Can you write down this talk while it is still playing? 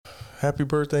happy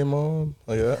birthday, Mom.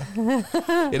 Like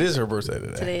that. It is her birthday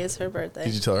today. Today is her birthday.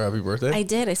 Did you tell her happy birthday? I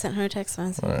did. I sent her a text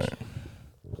message. All right.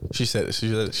 She said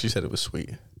it was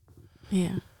sweet.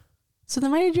 Yeah. So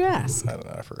then why did you ask? I don't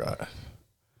know. I forgot.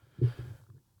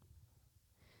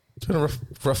 It's been a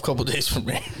rough couple days for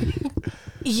me.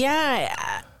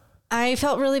 Yeah. I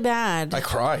felt really bad. I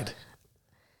cried.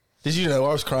 Did you know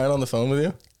I was crying on the phone with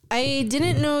you? I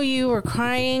didn't know you were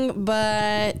crying,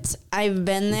 but I've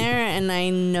been there and I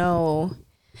know.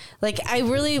 Like, I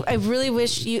really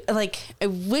wish you, like, I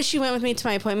wish you went with me to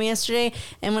my appointment yesterday.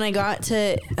 And when I got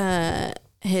to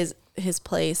his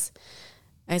place,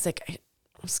 I was like, I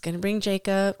was going to bring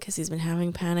Jacob because he's been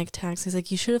having panic attacks. He's like,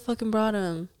 you should have fucking brought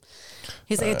him.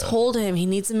 He's like, I told him he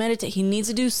needs to meditate. He needs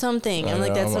to do something. I'm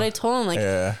like, that's what I told him. Like,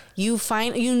 yeah.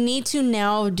 you need to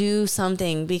now do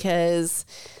something because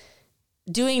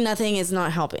doing nothing is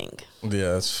not helping.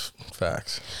 Yeah, that's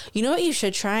facts. You know what you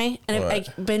should try? And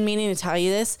I've been meaning to tell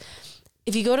you this.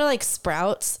 If you go to like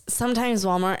Sprouts, sometimes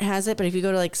Walmart has it, but if you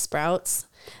go to like Sprouts,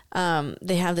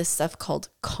 they have this stuff called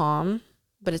Calm,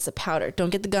 but it's a powder.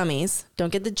 Don't get the gummies.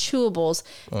 Don't get the chewables.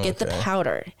 Get the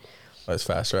powder. It's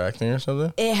faster acting or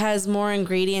something? It has more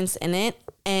ingredients in it,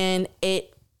 and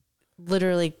it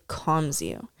literally calms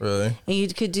you. Really? And you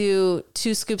could do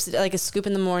 2 scoops, like a scoop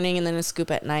in the morning and then a scoop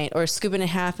at night, or a scoop and a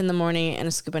half in the morning and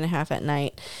a scoop and a half at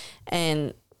night.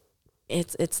 And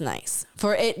it's nice.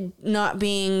 For it not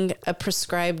being a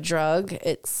prescribed drug,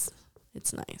 it's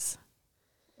nice.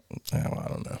 Yeah, well, I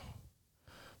don't know.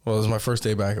 Well, it was my first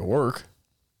day back at work,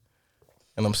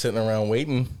 and I'm sitting around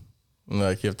waiting, and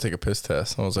like, you have to take a piss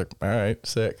test. And I was like, all right,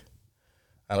 sick.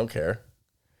 I don't care.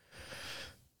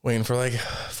 Waiting for like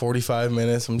 45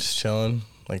 minutes. I'm just chilling,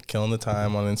 like killing the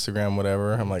time on Instagram,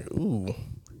 whatever. I'm like, ooh,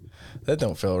 that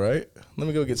don't feel right. Let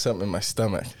me go get something in my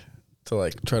stomach to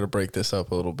like try to break this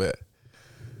up a little bit.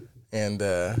 And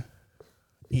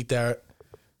eat that,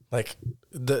 like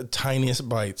the tiniest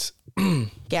bites.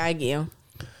 Gag you.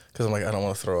 Because I'm like, I don't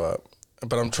want to throw up.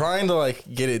 But I'm trying to like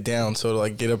get it down, so to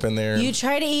like get up in there. You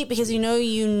try to eat because you know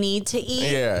you need to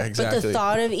eat. Yeah, exactly. But the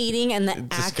thought of eating and the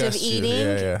act of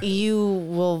eating, you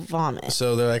will vomit.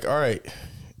 So they're like, all right,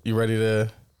 you ready to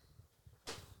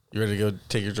go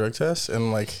take your drug test? And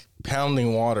I'm like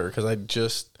pounding water because I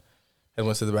just had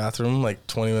went to the bathroom like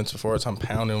 20 minutes before, so I'm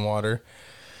pounding water.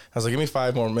 I was like, give me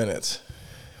 5 more minutes.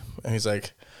 And he's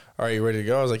like, all right, you ready to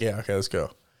go? I was like, yeah, okay, let's go.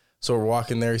 So we're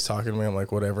walking there. He's talking to me. I'm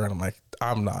like, whatever. And I'm like,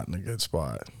 I'm not in a good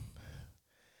spot.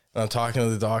 And I'm talking to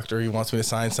the doctor. He wants me to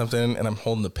sign something. And I'm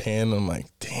holding the pen. And I'm like,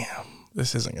 damn,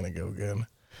 this isn't going to go good.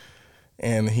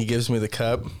 And he gives me the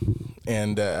cup.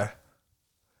 And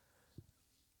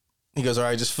he goes, all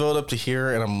right, just fill it up to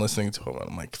here. And I'm listening to him. And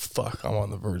I'm like, fuck, I'm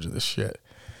on the verge of this shit.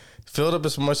 Fill it up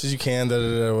as much as you can,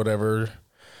 whatever.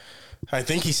 I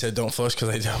think he said don't flush because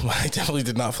I definitely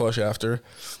did not flush after.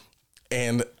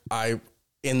 And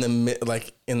in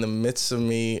the midst of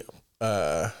me,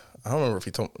 I don't remember if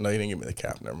he told. No, he didn't give me the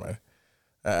cap. Never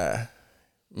mind.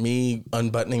 Me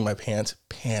unbuttoning my pants,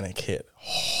 panic hit.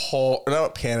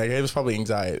 Not panic. It was probably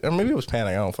anxiety, or maybe it was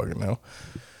panic. I don't fucking know.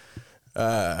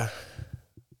 And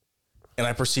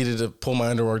I proceeded to pull my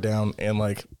underwear down, and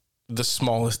like the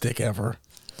smallest dick ever.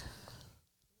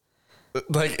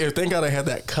 Like, thank God I had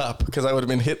that cup, because I would have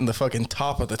been hitting the fucking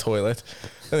top of the toilet.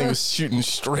 I think it was shooting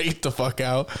straight the fuck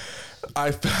out.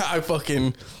 I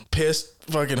fucking pissed,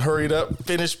 fucking hurried up,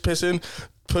 finished pissing,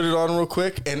 put it on real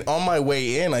quick, and on my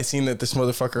way in, I seen that this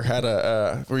motherfucker had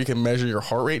a where you can measure your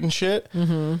heart rate and shit.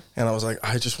 Mm-hmm. And I was like,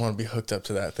 I just want to be hooked up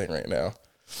to that thing right now.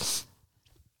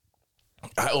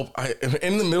 I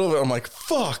in the middle of it, I'm like,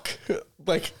 fuck,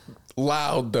 like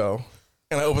loud though,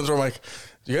 and I open the door, I'm like,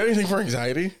 do you got anything for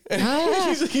anxiety? And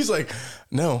he's like,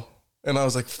 no. And I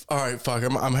was like, all right, fuck,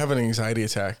 I'm having an anxiety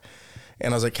attack.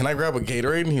 And I was like, can I grab a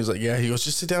Gatorade? And he was like, yeah. He goes,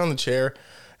 just sit down in the chair.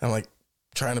 And I'm like,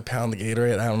 trying to pound the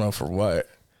Gatorade. I don't know for what.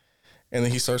 And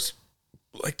then he starts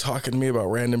like talking to me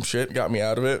about random shit, got me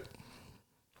out of it.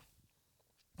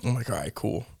 I'm like, all right,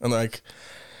 cool. And like,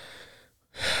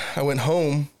 I went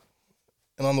home,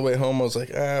 and on the way home, I was like,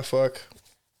 fuck,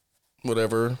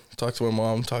 whatever. Talked to my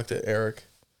mom, talked to Eric.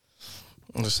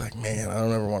 I'm just like, man, I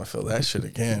don't ever want to feel that shit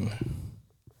again.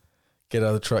 Get out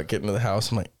of the truck, get into the house.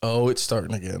 I'm like, oh, it's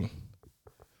starting again.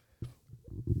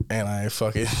 And I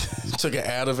fucking took an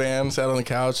Ativan, sat on the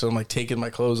couch, and I'm like taking my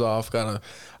clothes off, got a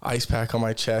ice pack on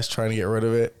my chest, trying to get rid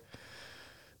of it.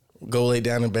 Go lay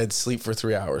down in bed, sleep for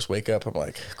 3 hours, wake up. I'm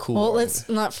like, cool. Well, let's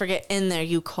not forget, in there,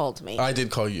 you called me. I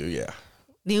did call you, yeah.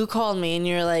 You called me, and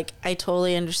you're like, I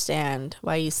totally understand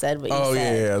why you said what you said. Oh,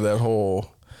 yeah, that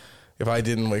whole, if I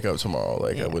didn't wake up tomorrow,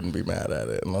 like, I wouldn't be mad at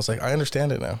it. And I was like, I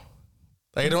understand it now.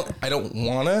 I don't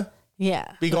wanna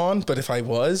Yeah. be gone. But if I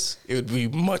was, it would be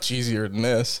much easier than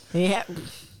this. Yeah.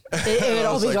 It would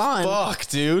all be gone. Fuck,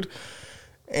 dude.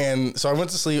 And so I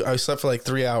went to sleep. I slept for like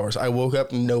 3 hours. I woke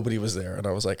up, nobody was there. And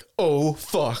I was like, oh,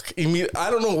 fuck. I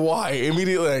don't know why.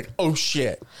 Immediately like, oh,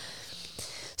 shit.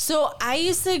 So I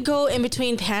used to go in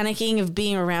between panicking of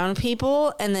being around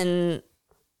people and then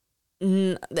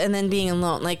being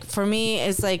alone. Like for me,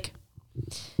 it's like,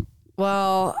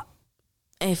 well,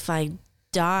 if I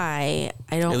die,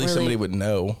 I don't At least really, somebody would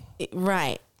know.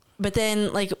 right. But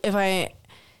then like if I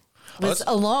was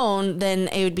alone, then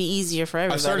it would be easier for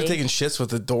everybody. I started taking shits with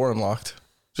the door unlocked.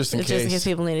 Just in case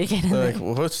people need to get in They're there. like,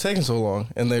 well, what's taking so long?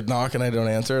 And they knock and I don't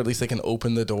answer. At least they can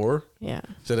open the door. Yeah.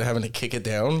 Instead of having to kick it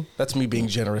down. That's me being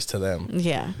generous to them.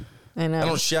 Yeah. I know. I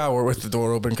don't shower with the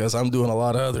door open because I'm doing a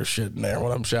lot of other shit in there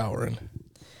when I'm showering.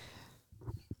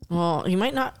 Well, you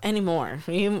might not anymore.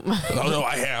 No,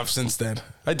 I have since then.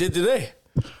 I did today.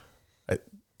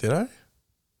 Did I?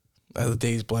 The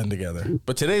days blend together.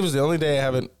 But today was the only day I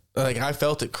haven't, like, I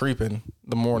felt it creeping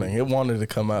the morning. It wanted to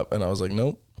come up, and I was like,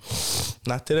 nope,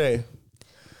 not today.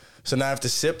 So now I have to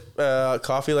sip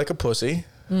coffee like a pussy.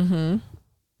 Mm-hmm.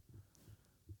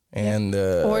 And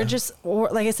or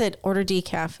like I said, order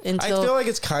decaf until. I feel like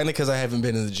it's kind of because I haven't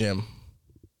been in the gym.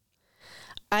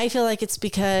 I feel like it's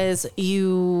because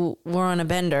you were on a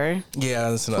bender. Yeah,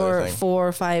 that's another thing. 4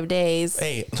 or 5 days.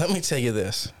 Hey, let me tell you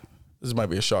this. This might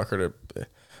be a shocker to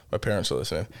my parents are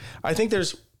listening. I think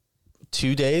there's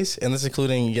 2 days, and this is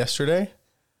including yesterday,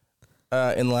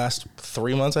 in the last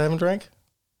 3 months I haven't drank.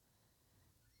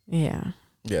 Yeah.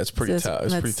 Yeah, it's pretty tough.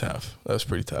 It's pretty tough. That was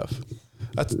pretty tough.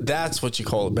 That's what you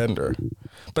call a bender.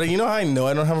 But you know how I know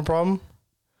I don't have a problem?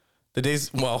 The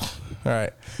days, well, all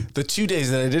right. The 2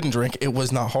 days that I didn't drink, it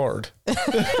was not hard.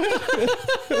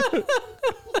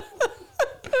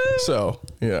 So,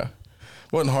 yeah.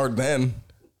 Wasn't hard then.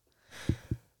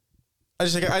 I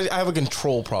have a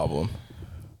control problem.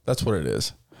 That's what it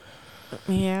is.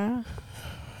 Yeah.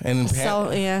 And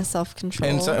self-control.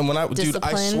 And when I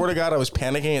discipline. swear to God, I was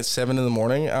panicking at 7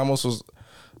 a.m. I almost was,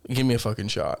 give me a fucking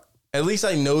shot. At least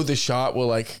I know the shot will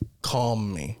like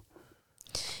calm me.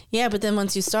 Yeah, but then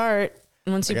once you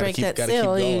break that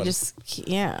seal, you just,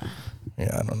 yeah.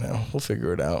 Yeah, I don't know. We'll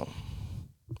figure it out.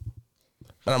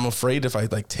 And I'm afraid if I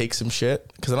like take some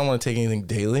shit, because I don't want to take anything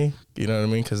daily. You know what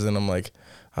I mean? Because then I'm like,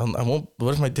 I won't.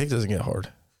 What if my dick doesn't get hard?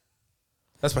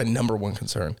 That's my number one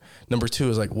concern. Number two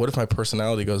is like, what if my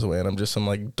personality goes away and I'm just some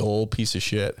like dull piece of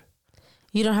shit?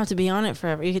 You don't have to be on it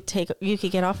forever. You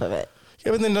could get off of it.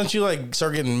 Yeah, but then don't you like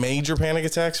start getting major panic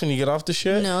attacks when you get off the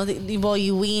shit? No, well,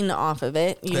 you wean off of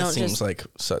it. You that don't seems just like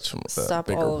such a stop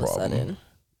bigger all of problem. a sudden.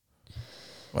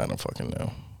 I don't fucking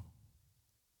know.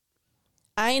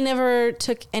 I never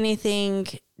took anything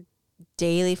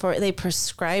daily for it. They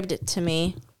prescribed it to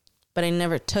me, but I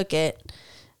never took it.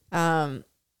 One,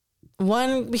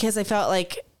 because I felt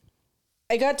like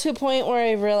I got to a point where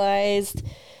I realized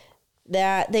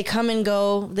that they come and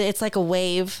go. It's like a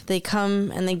wave. They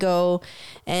come and they go.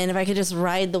 And if I could just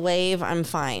ride the wave, I'm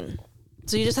fine.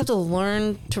 So you just have to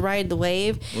learn to ride the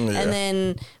wave. Yeah. And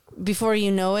then before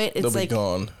you know it, it's they'll be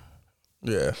gone.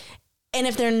 Yeah. And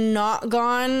if they're not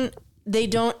gone, they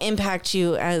don't impact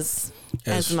you as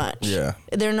much. Yeah.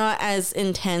 They're not as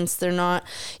intense. They're not.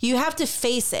 You have to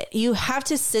face it. You have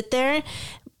to sit there.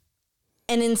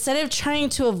 And instead of trying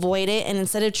to avoid it, and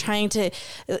instead of trying to,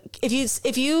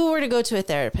 if you were to go to a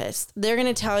therapist, they're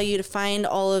going to tell you to find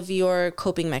all of your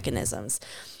coping mechanisms.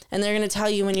 And they're going to tell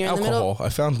you when you're in the middle. Alcohol. I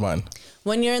found mine.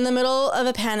 When you're in the middle of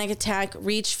a panic attack,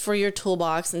 reach for your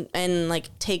toolbox and like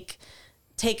take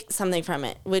something from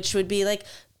it, which would be like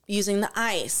using the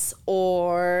ice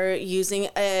or using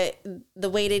the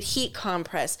weighted heat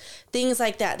compress, things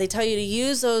like that. They tell you to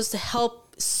use those to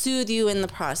help soothe you in the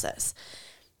process.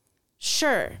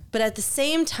 Sure, but at the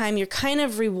same time, you're kind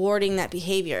of rewarding that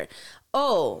behavior.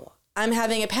 Oh, I'm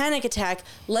having a panic attack.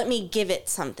 Let me give it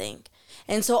something.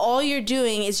 And so all you're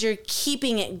doing is you're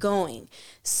keeping it going.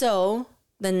 So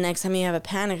the next time you have a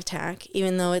panic attack,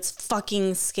 even though it's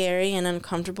fucking scary and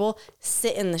uncomfortable,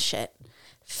 sit in the shit.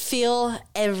 Feel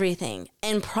everything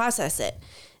and process it.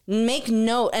 Make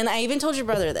note, and I even told your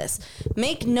brother this,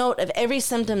 make note of every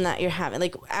symptom that you're having.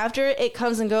 Like after it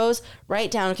comes and goes,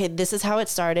 write down, okay, this is how it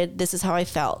started. This is how I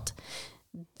felt.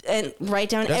 And write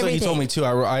down That's everything. That's what he told me too.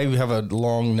 I have a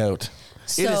long note.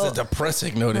 So, it is a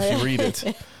depressing note if you read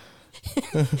it.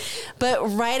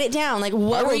 But write it down. Like,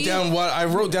 what I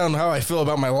wrote down how I feel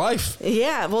about my life.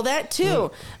 Yeah, well, that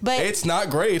too. But it's not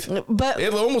great. But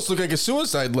it almost looked like a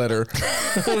suicide letter.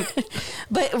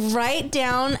 But write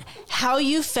down how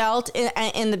you felt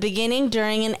in the beginning,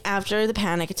 during, and after the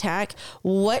panic attack.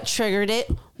 What triggered it?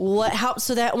 What helped,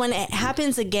 so that when it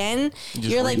happens again,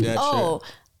 you're like, oh.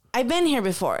 Shit. I've been here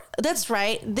before. That's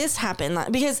right. This happened.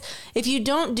 Because if you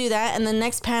don't do that and the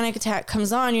next panic attack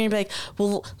comes on, you're going to be like,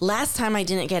 well, last time I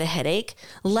didn't get a headache.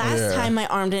 Last time my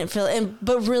arm didn't feel it.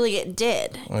 But really it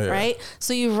did. Right?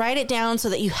 So you write it down so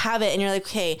that you have it and you're like,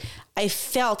 okay, I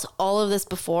felt all of this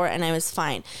before and I was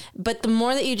fine. But the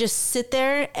more that you just sit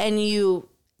there and you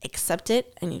accept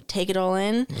it and you take it all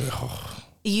in,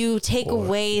 you take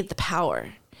away the power.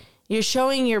 You're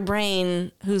showing your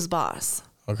brain who's boss.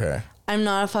 Okay. I'm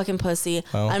not a fucking pussy.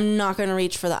 Well, I'm not going to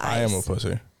reach for the ice. I am a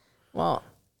pussy. Well,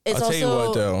 it's I'll also... tell you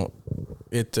what,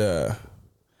 though.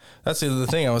 That's the other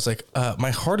thing. I was like,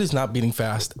 my heart is not beating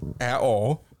fast at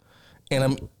all. And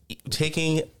I'm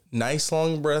taking nice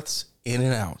long breaths in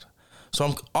and out. So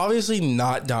I'm obviously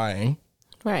not dying.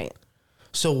 Right.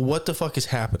 So what the fuck is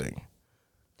happening?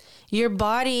 Your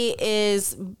body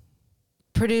is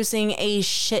producing a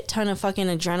shit ton of fucking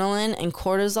adrenaline and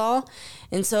cortisol.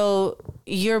 And so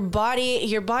your body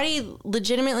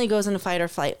legitimately goes into fight or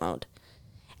flight mode.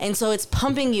 And so it's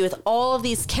pumping you with all of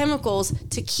these chemicals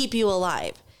to keep you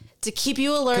alive, to keep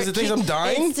you alert. Because it thinks I'm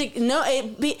dying?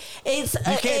 It's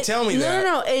you can't tell me that.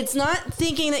 No. It's not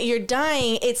thinking that you're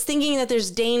dying. It's thinking that there's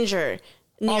danger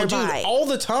nearby. Oh, dude, all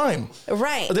the time.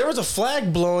 Right. There was a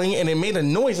flag blowing and it made a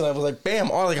noise and I was like, bam,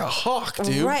 like a hawk,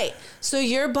 dude. Right. So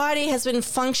your body has been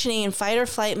functioning in fight or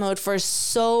flight mode for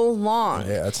so long.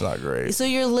 Yeah, that's not great. So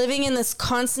you're living in this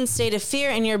constant state of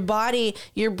fear and your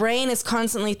brain is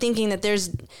constantly thinking that there's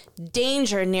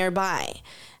danger nearby.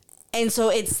 And so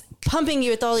it's pumping you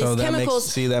with all these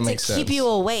chemicals to keep you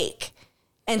awake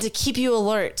and to keep you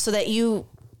alert so that you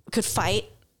could fight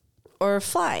or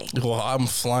fly. Well, I'm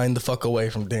flying the fuck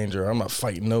away from danger. I'm not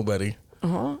fighting nobody.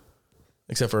 Uh-huh.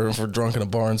 Except for if we're drunk in a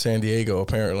bar in San Diego,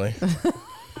 apparently.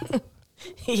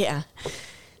 Yeah.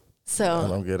 So I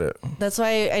don't get it. That's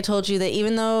why I told you that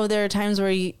even though there are times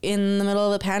where you, in the middle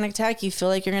of a panic attack, you feel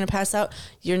like you're going to pass out,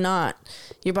 you're not.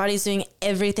 Your body's doing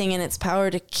everything in its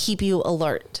power to keep you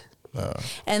alert.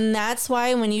 And that's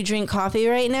why when you drink coffee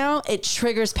right now, it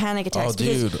triggers panic attacks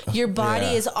because your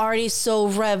body is already so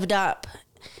revved up.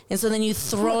 And so then you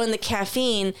throw in the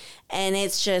caffeine and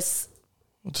it's just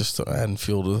adding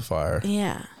fuel to the fire.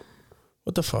 Yeah.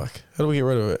 What the fuck? How do we get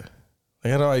rid of it?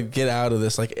 Like, how do I get out of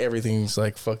this? Like, everything's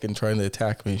like fucking trying to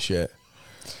attack me shit.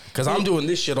 Because I'm doing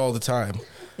this shit all the time.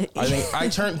 I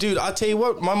think dude, I'll tell you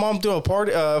what, my mom do a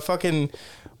party, fucking,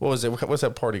 what was it? What's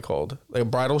that party called? Like a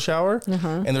bridal shower.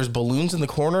 Uh-huh. And there's balloons in the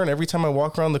corner. And every time I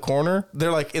walk around the corner,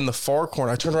 they're like in the far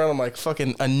corner. I turn around, I'm like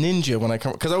fucking a ninja when I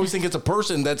come, because I always think it's a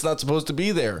person that's not supposed to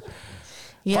be there.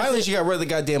 Finally, she got rid of the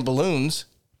goddamn balloons.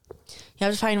 You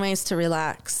have to find ways to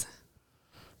relax.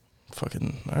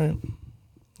 Fucking, all right.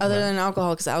 Other than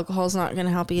alcohol, because alcohol's not going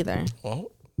to help either.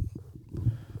 Well,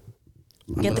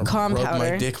 get the calm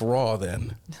powder. My dick raw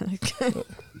then.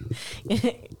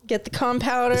 Get the calm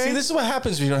powder. See, this is what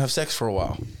happens when you don't have sex for a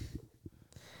while.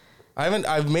 I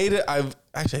did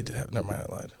have, never mind,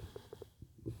 I lied.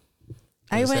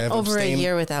 I went over a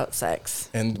year without sex.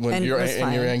 And your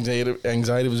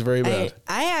anxiety was very bad.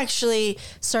 I actually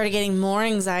started getting more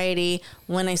anxiety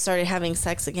when I started having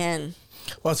sex again.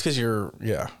 Well, it's because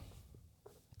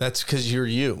that's because you're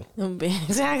you.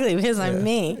 Exactly, because I'm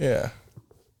me. Yeah.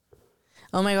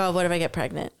 Oh my God, what if I get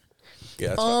pregnant?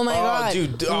 Yeah. Oh my God.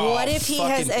 Dude. What if he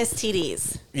has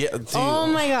STDs? Yeah. Dude. Oh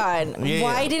my God. Yeah,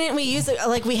 why didn't we use it?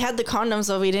 Like, we had the condoms,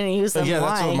 but we didn't use them. Yeah, why?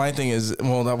 That's what my thing is.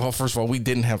 Well, first of all, we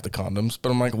didn't have the condoms, but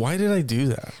I'm like, why did I do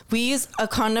that? We used a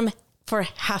condom for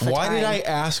half a time. Why did I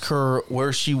ask her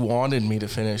where she wanted me to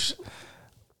finish?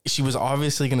 She was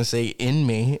obviously going to say in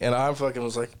me, and I fucking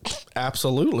was like,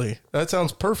 absolutely. That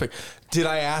sounds perfect. Did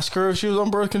I ask her if she was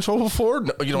on birth control before?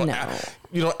 No, you don't. No.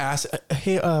 You don't ask.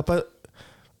 Hey, but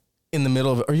in the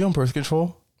middle of it, are you on birth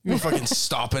control? You don't fucking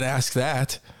stop and ask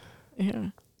that. Yeah.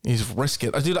 You just risk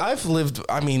it. Dude, I've lived,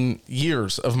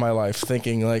 years of my life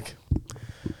thinking like,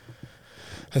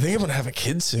 I think I'm going to have a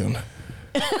kid soon.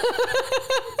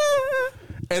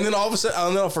 And then all of a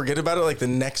sudden, I'll forget about it like the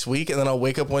next week. And then I'll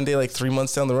wake up one day, like 3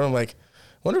 months down the road. I'm like,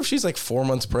 wonder if she's like 4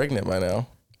 months pregnant by now.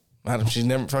 She's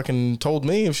never fucking told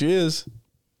me if she is.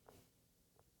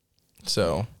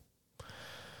 So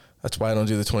that's why I don't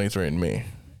do the 23andMe.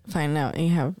 Find out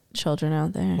you have children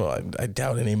out there. Well, I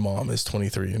doubt any mom is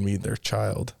 23andMe their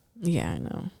child. Yeah, I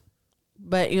know.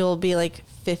 But you'll be like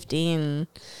 50 and...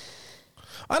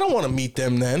 I don't want to meet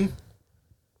them then.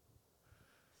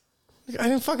 I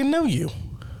didn't fucking know you.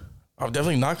 I'm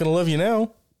definitely not going to love you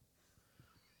now.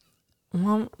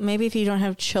 Well, maybe if you don't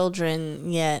have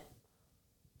children yet.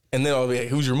 And then I'll be like,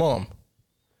 who's your mom?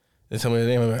 They tell me the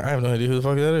name. I'm like, I have no idea who the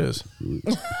fuck that is.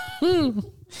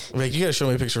 Like, you got to show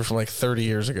me a picture from like 30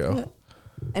 years ago.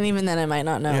 And even then, I might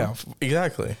not know. Yeah,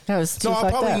 exactly. That was too I'll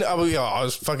fucked probably, up. I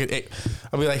was fucking,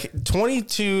 I'll be like,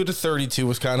 22 to 32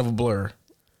 was kind of a blur.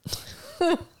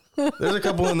 There's a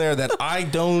couple in there that I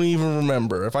don't even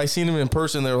remember. If I seen them in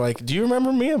person, they're like, do you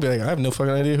remember me? I'll be like, I have no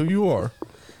fucking idea who you are.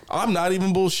 I'm not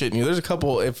even bullshitting you. There's a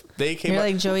couple, if they came You're up,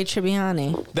 like Joey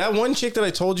Tribbiani. that one chick that I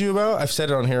told you about, I've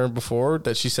said it on here before,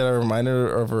 that she said I reminded her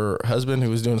of her husband who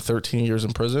was doing 13 years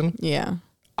in prison. Yeah.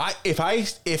 If I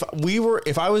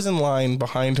was in line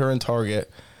behind her in Target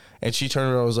and she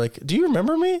turned around and was like, do you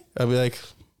remember me? I'd be like,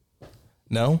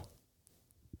 no.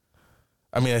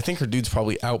 I mean, I think her dude's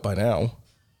probably out by now.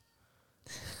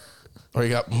 Or he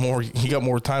got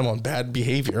more time on bad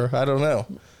behavior. I don't know.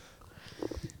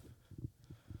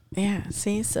 Yeah,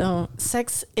 see? So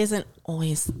sex isn't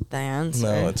always the answer.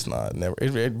 No, it's not. Never.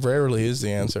 It rarely is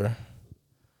the answer.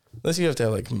 Unless you have to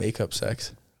have like makeup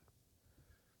sex.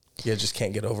 You just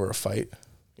can't get over a fight,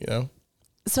 you know?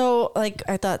 So, like,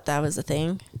 I thought that was a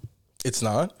thing. It's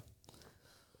not.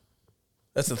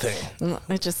 That's the thing.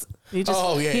 You just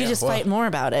fight more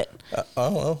about it.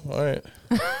 Oh, well, all right.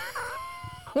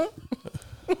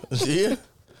 See ya?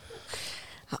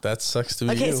 That sucks to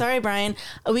be Okay, you. sorry, Brian.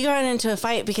 We got into a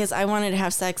fight because I wanted to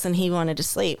have sex and he wanted to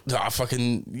sleep.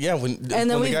 Fucking, yeah.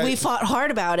 And then we fought hard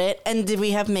about it. And did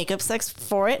we have makeup sex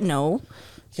for it? No.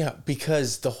 Yeah,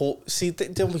 because the whole... See,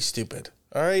 don't be stupid,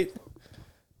 all right?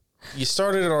 You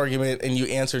started an argument and you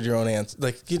answered your own answer.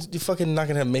 Like, you're fucking not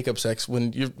going to have makeup sex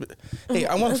when you're... Hey,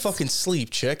 I want to fucking sleep,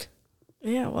 chick.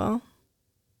 Yeah, well...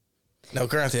 Now,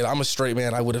 granted, I'm a straight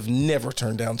man. I would have never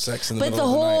turned down sex in the middle of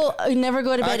the night. But the whole never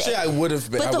go to bed... Actually, I would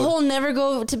have been. But the whole never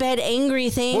go to bed angry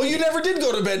thing... Well, you never did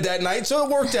go to bed that night, so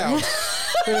it worked out.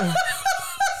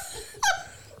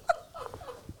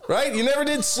 Right? You never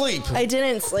did sleep. I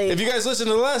didn't sleep. If you guys listen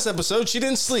to the last episode, she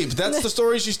didn't sleep. That's the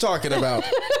story she's talking about.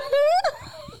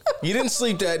 You didn't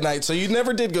sleep that night, so you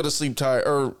never did go to sleep tired.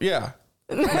 Or, yeah.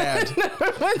 Mad.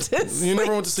 You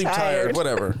never went to sleep tired.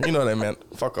 Whatever. You know what I meant.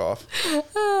 Fuck off.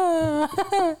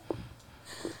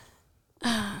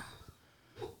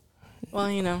 Well,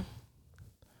 you know.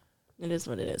 It is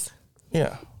what it is.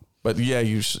 Yeah. But yeah,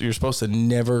 you're supposed to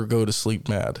never go to sleep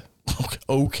mad.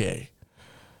 Okay.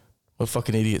 What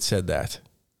fucking idiot said that?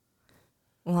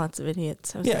 Lots of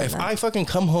idiots. Yeah, if I fucking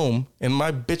come home and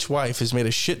my bitch wife has made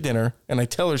a shit dinner and I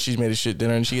tell her she's made a shit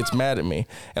dinner and she gets mad at me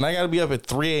and I got to be up at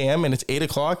 3 a.m. and it's 8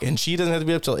 o'clock and she doesn't have to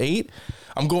be up till 8,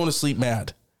 I'm going to sleep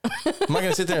mad. I'm not going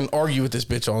to sit there and argue with this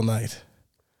bitch all night.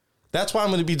 That's why I'm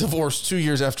going to be divorced 2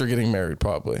 years after getting married,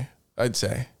 probably, I'd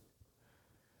say.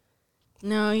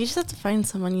 No, you just have to find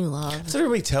someone you love. That's what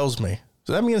everybody tells me.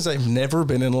 So that means I've never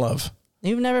been in love.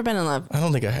 You've never been in love. I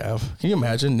don't think I have. Can you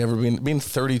imagine never being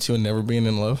 32 and never being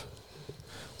in love?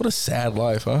 What a sad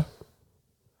life, huh?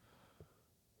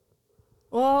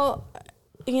 Well,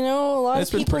 you know, a lot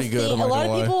It's of been people pretty good, I'm not a lot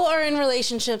gonna of lie. people are in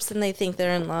relationships and they think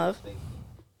they're in love.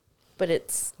 But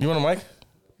it's You want a mic?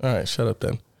 All right, shut up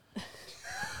then.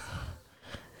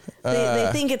 they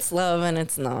think it's love and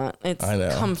it's not. It's I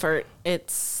know. comfort.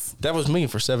 That was me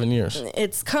for 7 years.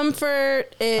 It's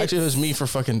comfort. It's, Actually, it was me for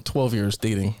fucking 12 years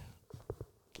dating.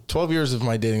 12 years of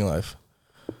my dating life.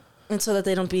 and so that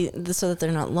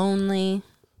they're not lonely.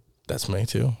 That's me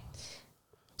too.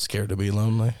 Scared to be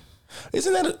lonely.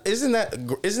 Isn't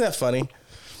that funny?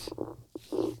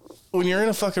 When you're in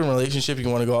a fucking relationship, you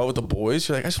want to go out with the boys.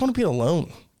 You're like, I just want to be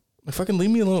alone. Like, fucking leave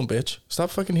me alone, bitch.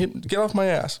 Stop fucking get off my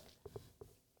ass.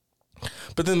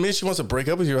 But then the minute she wants to break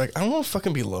up with you, you're like, I don't want to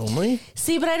fucking be lonely.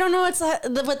 See, but I don't know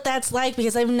what that's like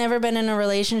because I've never been in a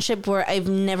relationship where I've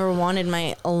never wanted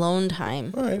my alone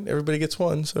time. All right, everybody gets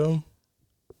one, so.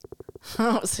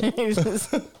 Oh,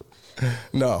 seriously.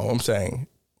 No, I'm saying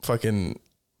fucking.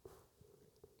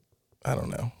 I don't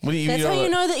know. What do you? That's how you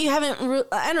know that you haven't.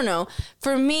 I don't know.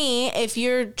 For me, if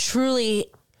you're truly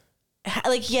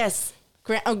like, yes.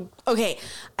 Okay,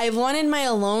 I've wanted my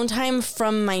alone time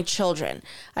from my children.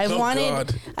 I've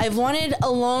wanted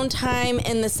alone time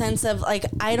in the sense of like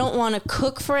I don't want to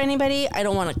cook for anybody. I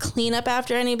don't want to clean up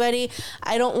after anybody.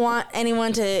 I don't want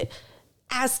anyone to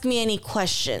ask me any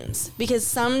questions because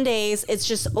some days it's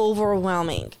just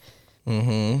overwhelming.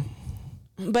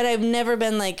 Mm-hmm. But I've never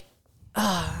been like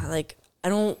I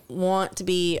don't want to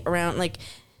be around. Like,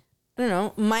 I don't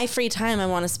know. My free time, I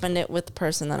want to spend it with the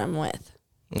person that I'm with.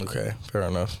 Okay, fair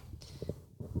enough.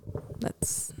 I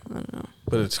don't know.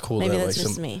 But it's cool Maybe to have that's like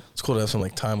just some. me. It's cool to have some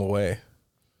like time away.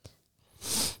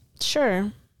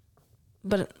 Sure,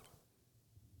 but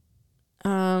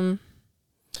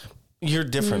You're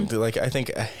different. Like I think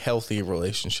a healthy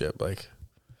relationship, like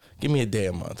give me a day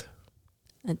a month.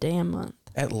 a day a month.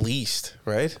 At least,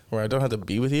 right? Where I don't have to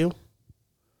be with you.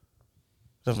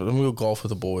 Let me go golf with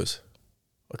the boys.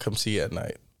 I'll come see you at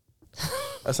night.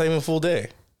 That's not even a full day.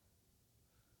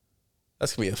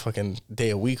 That's gonna be a fucking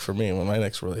day a week for me with my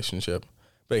next relationship.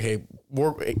 But hey,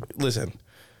 listen,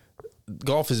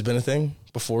 golf has been a thing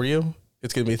before you.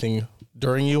 It's gonna be a thing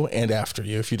during you and after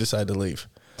you if you decide to leave.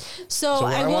 So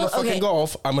when I want to fucking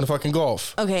golf, I'm gonna fucking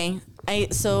golf. Okay,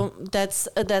 so that's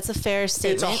a fair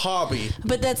statement. It's a hobby.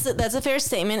 But that's a fair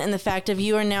statement, and the fact of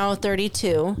you are now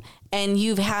 32 and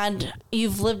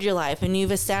you've lived your life and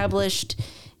you've established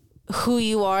who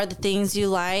you are, the things you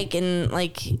like, and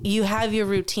like you have your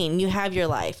routine, you have your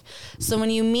life. So when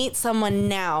you meet someone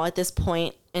now at this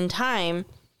point in time,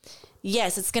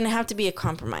 yes, it's going to have to be a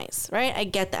compromise, right? I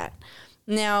get that.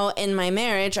 Now, in my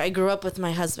marriage, I grew up with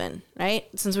my husband, right?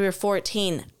 Since we were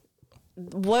 14.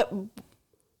 What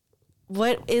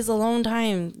is alone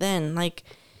time then? Like,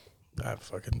 I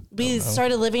fucking we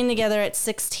started living together at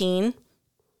 16.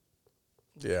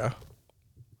 Yeah.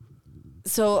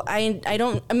 So I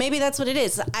don't, maybe that's what it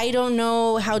is. I don't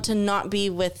know how to not be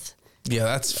with. Yeah,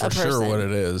 that's for sure what it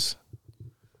is.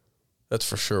 That's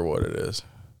for sure what it is.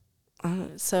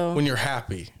 So when you're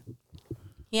happy.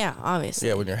 Yeah, obviously.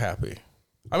 Yeah, when you're happy.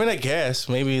 I mean, I guess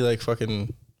maybe like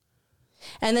fucking.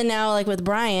 And then now, like with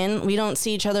Brian, we don't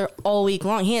see each other all week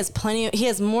long. He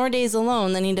has more days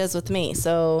alone than he does with me.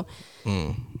 So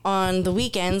on the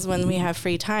weekends when we have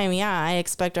free time, yeah, I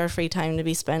expect our free time to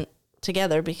be spent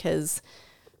together because.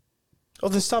 Oh,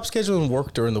 then stop scheduling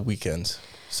work during the weekends.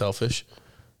 Selfish.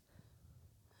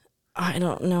 I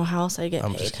don't know how else I get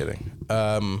I'm paid. just kidding.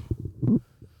 I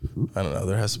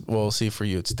don't know. See, for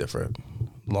you, it's different.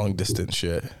 Long distance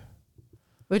shit.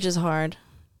 Which is hard.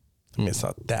 I mean, it's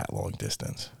not that long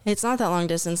distance. It's not that long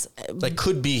distance. Like,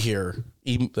 could be here.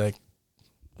 Even like,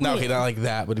 no, okay, not like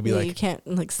that, but it'd be like. You can't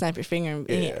like snap your finger and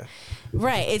be Yeah. here.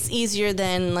 Right. It's easier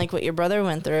than like what your brother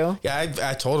went through. Yeah,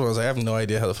 I told him, I was like, I have no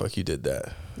idea how the fuck you did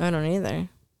that. I don't either.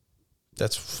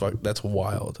 That's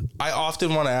wild. I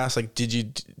often want to ask, like, did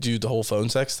you do the whole phone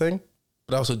sex thing?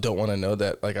 But I also don't want to know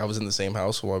that, like, I was in the same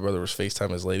house while my brother was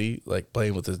FaceTime his lady, like,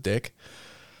 playing with his dick.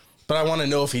 But I want to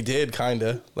know if he did, kind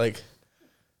of. Like,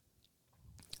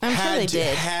 I'm sure they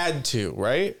did. Had to,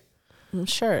 right? I'm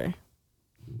sure.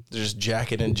 They're just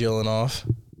jacking and jilling off.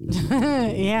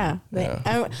 Yeah.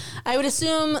 Yeah. I would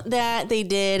assume that they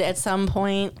did at some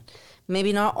point.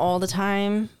 Maybe not all the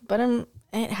time, but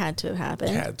it had to have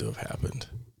happened. It had to have happened.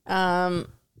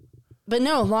 But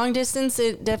no, long distance,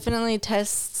 it definitely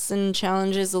tests and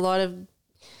challenges a lot of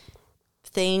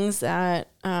things that...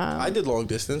 I did long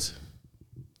distance.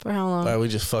 For how long? We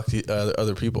just fucked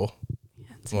other people.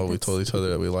 Yeah, well, we told each other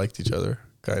that we liked each other,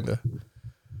 kind of.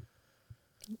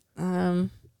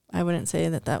 I wouldn't say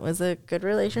that was a good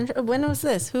relationship. When was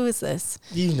this? Who is this?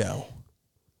 You know.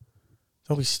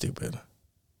 Don't be stupid.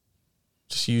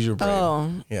 Just use your brain.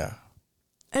 Oh. Yeah.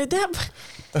 That...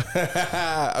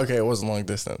 Okay, it wasn't long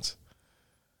distance.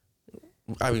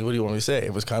 I mean, what do you want me to say?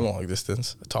 It was kind of long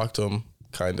distance. I talked to him,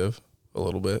 kind of, a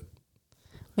little bit.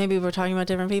 Maybe we're talking about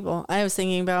different people. I was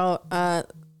thinking about...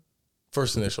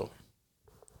 First initial.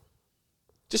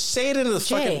 Just say it into the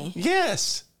Jay. fucking...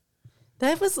 Yes.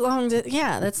 That was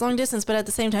that's long distance, but at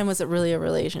the same time, was it really a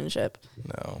relationship?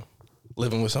 No.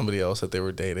 Living with somebody else that they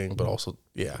were dating, but also,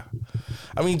 yeah.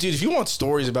 I mean, dude, if you want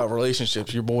stories about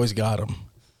relationships, your boys got them.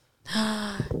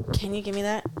 Can you give me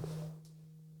that?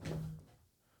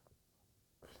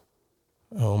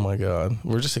 Oh, my God.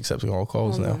 We're just accepting all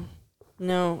calls Hold now. on.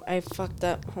 No, I fucked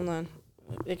up. Hold on.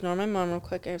 Ignore my mom real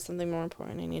quick. I have something more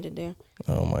important I need to do.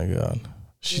 Oh, my God.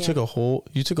 You took a whole,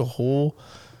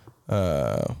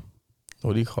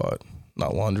 what do you call it?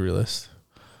 Not laundry list.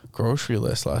 Grocery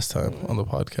list last time on the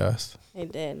podcast. I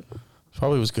did.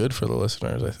 Probably was good for the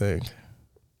listeners, I think.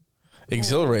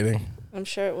 Exhilarating. I'm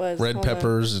sure it was. Red Hold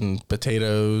peppers and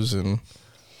potatoes and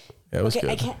yeah, it was okay,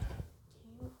 good. I can't. Can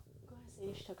you go ahead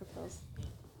and say she took her pills?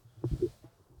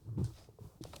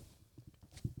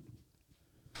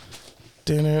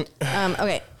 Didn't.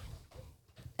 Okay.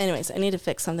 Anyways, I need to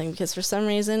fix something because for some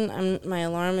reason my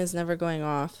alarm is never going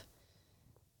off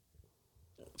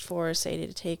for Sadie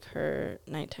to take her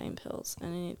nighttime pills,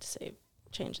 and I need to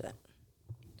change that.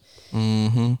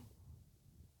 Mm-hmm.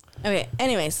 Okay.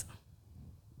 Anyways.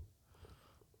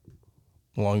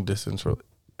 Long distance.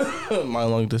 My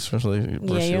long distance relationship.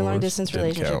 Yeah, your long distance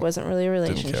relationship wasn't really a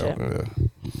relationship. Didn't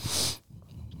count,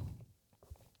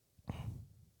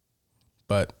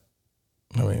 But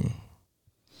I mean,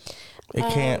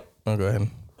 it can't. Oh, go ahead.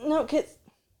 No, cause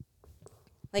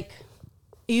like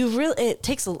it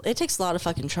takes a lot of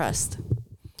fucking trust.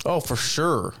 Oh, for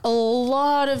sure. A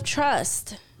lot of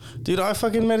trust. Dude, I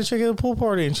fucking met a chick at a pool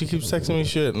party and she keeps texting me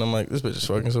shit and I'm like, this bitch is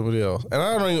fucking somebody else.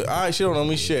 And she don't know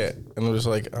me shit. And I'm just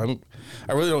like, I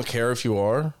really don't care if you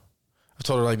are. I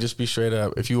told her, like, just be straight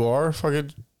up. If you are,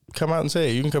 fucking come out and say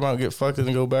it. You can come out and get fucked and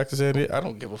then go back to San Diego. I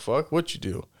don't give a fuck what you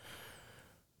do.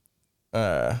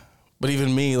 But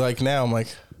even me, like, now I'm like,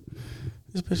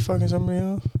 this bitch fucking somebody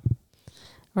else.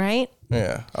 Right?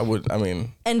 Yeah, I would. I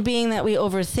mean, and being that we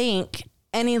overthink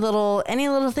any little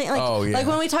thing, like, like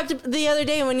when we talked the other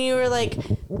day when you were like,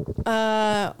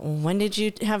 when did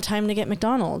you have time to get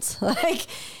McDonald's? Like,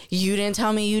 you didn't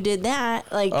tell me you did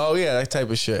that. Like, oh yeah, that type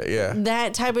of shit. Yeah,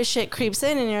 that type of shit creeps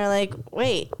in, and you're like,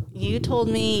 wait, you told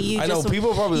me I know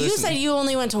people probably. You said you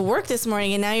only went to work this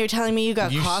morning, and now you're telling me you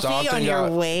got coffee on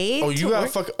your way. Oh, you got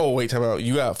fucking. Oh wait, time out.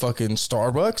 You got fucking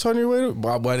Starbucks on your way.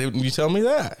 Why didn't you tell me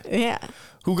that? Yeah.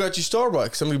 Who got you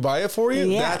Starbucks? Somebody buy it for you?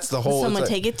 Yeah. That's the whole. Someone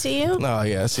take it to you? No,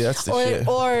 yeah, see, that's the shit.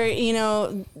 Or you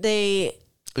know, they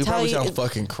probably sound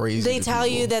fucking crazy. They tell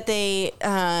you that they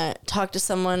talked to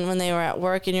someone when they were at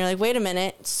work, and you're like, wait a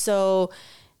minute, so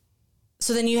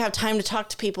then you have time to talk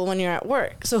to people when you're at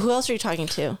work. So who else are you talking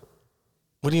to?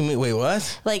 What do you mean? Wait,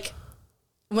 what? Like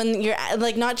when you're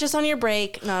like not just on your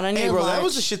break, not on your lunch. Hey, bro, lunch. that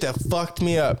was the shit that fucked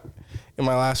me up in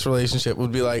my last relationship.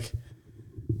 Would be like.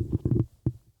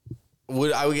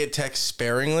 I would get texts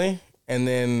sparingly and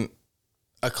then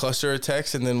a cluster of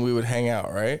texts and then we would hang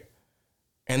out, right?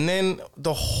 And then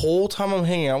the whole time I'm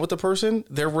hanging out with the person,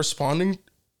 they're responding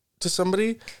to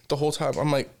somebody the whole time. I'm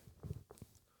like,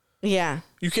 yeah.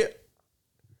 You can't.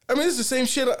 I mean, it's the same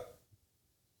shit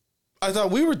I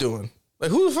thought we were doing.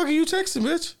 Like, who the fuck are you texting,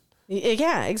 bitch?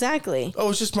 Yeah, exactly.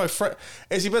 Oh, it's just my friend.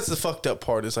 And see, that's the fucked up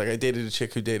part. Is like I dated a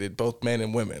chick who dated both men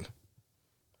and women.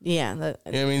 Yeah, you know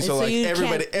what I mean. So like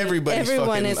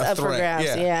everyone is up for grabs.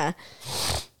 Yeah.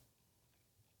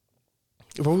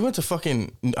 But we went to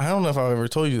fucking. I don't know if I've ever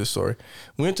told you this story.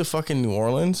 We went to fucking New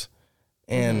Orleans,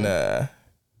 and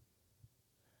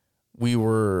we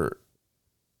were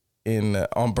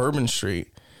on Bourbon Street,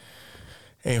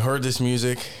 and heard this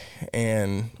music,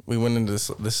 and we went into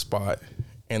this spot,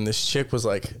 and this chick was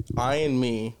like eyeing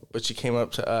me, but she came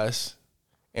up to us,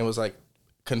 and was like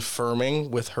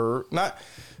confirming with her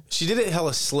She did it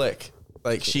hella slick.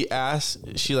 Like she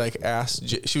asked, she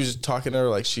was talking to her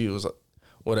like she was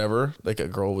whatever, like a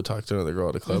girl would talk to another girl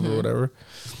at a club or whatever,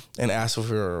 and asked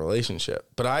if we were in a relationship.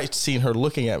 But I'd seen her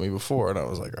looking at me before, and I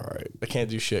was like, all right, I can't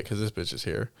do shit because this bitch is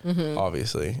here,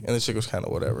 obviously. And the chick was kind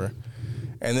of whatever.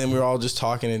 And then we were all just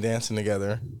talking and dancing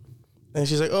together. And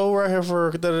she's like, oh, we're out here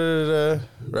for da-da-da-da,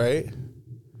 right?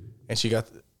 And she got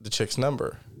the chick's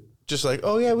number. Just like,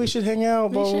 oh, yeah, we should hang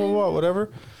out, blah, blah, blah,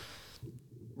 whatever.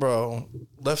 Bro,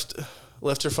 left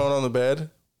her phone on the bed,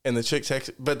 and the chick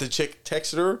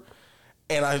texted her,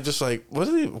 and I just like,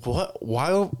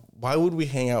 why would we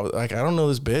hang out? Like, I don't know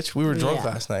this bitch. We were drunk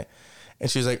last night, and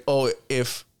she's like, oh,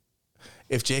 if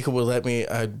Jacob would let me,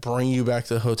 I'd bring you back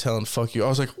to the hotel and fuck you. I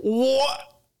was like, what?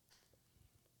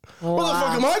 Wow. What the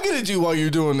fuck am I gonna do while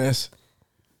you're doing this?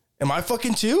 Am I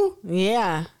fucking too?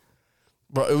 Yeah,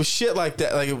 bro, it was shit like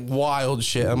that, like wild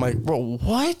shit. I'm like, bro,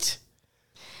 what?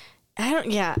 I don't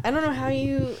know how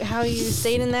you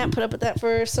stayed in that, put up with that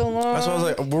for so long. That's why I was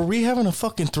like, were we having a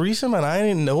fucking threesome and I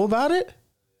didn't know about it?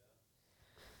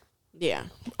 Yeah.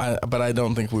 But I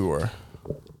don't think we were.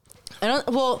 I think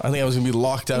I was gonna be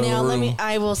locked out of the room.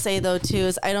 I will say though too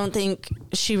is I don't think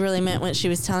she really meant what she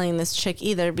was telling this chick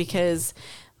either, because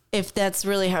if that's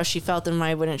really how she felt, then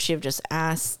why wouldn't she have just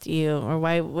asked you, or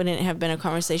why wouldn't it have been a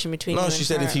conversation between you? No, she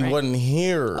said if he wasn't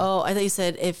here. Oh, I thought you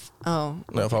said if. Oh.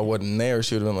 No, if I wasn't there,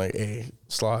 she would have been like, "Hey,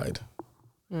 slide."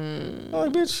 I'm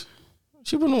like, bitch,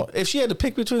 she wouldn't. If she had to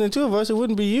pick between the two of us, it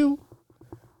wouldn't be you.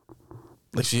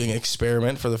 Like, she gonna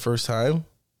experiment for the first time,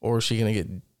 or is she gonna get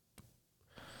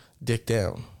dick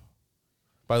down?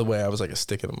 By the way, I was like a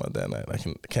stick in the mud that night.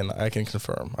 I can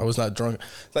confirm. I was not drunk.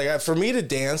 Like, for me to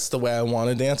dance the way I want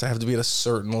to dance, I have to be at a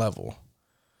certain level,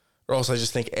 or else I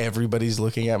just think everybody's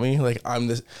looking at me. Like, I'm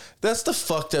this. That's the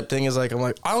fucked up thing. Is like, I'm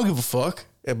like, I don't give a fuck.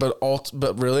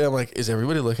 But really, I'm like, is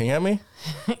everybody looking at me?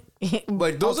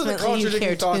 Like, those are the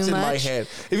contradicting thoughts in my head.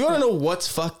 If you want to know what's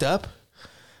fucked up,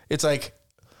 it's like,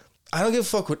 I don't give a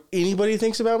fuck what anybody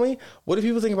thinks about me. What do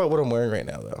people think about what I'm wearing right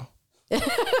now, though?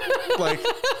 Like,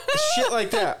 shit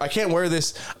like that. I can't wear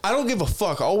this. I don't give a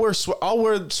fuck. I'll wear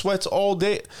sweats all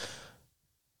day.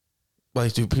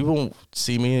 Like, dude, people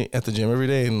see me at the gym every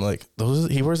day and like,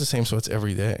 he wears the same sweats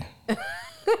every day.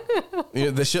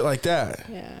 The shit like that.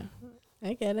 Yeah.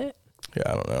 I get it. Yeah,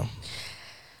 I don't know.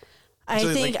 I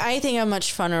So, think I'm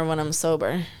much funner when I'm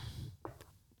sober.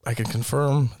 I can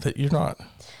confirm that you're not.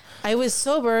 I was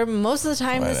sober most of the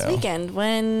time this know. weekend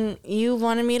when you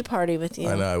wanted me to party with you.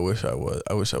 I know. I wish I was.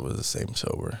 I wish I was the same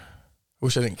sober. I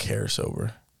wish I didn't care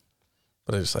sober.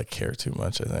 But I just like care too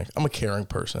much, I think. I'm a caring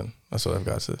person. That's what I've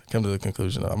got to come to the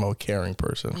conclusion of. I'm a caring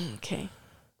person. Okay.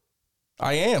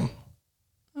 I am.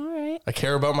 All right. I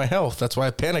care about my health. That's why I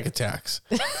have panic attacks.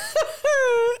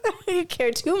 You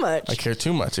care too much. I care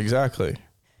too much, exactly.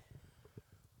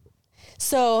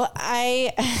 So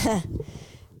I've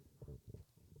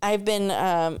been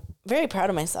very proud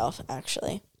of myself,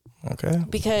 actually. Okay.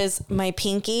 Because my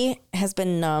pinky has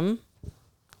been numb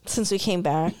since we came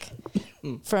back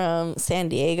from San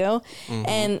Diego. Mm-hmm.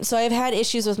 And so I've had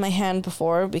issues with my hand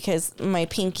before because my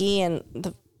pinky and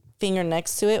the finger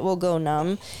next to it will go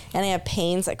numb, and I have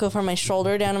pains that go from my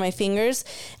shoulder down to my fingers.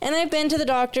 And I've been to the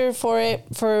doctor for it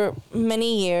for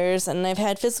many years, and I've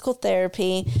had physical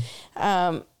therapy.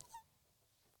 But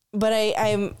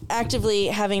I'm actively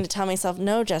having to tell myself,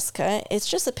 no, Jessica, it's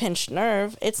just a pinched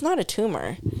nerve. It's not a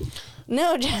tumor.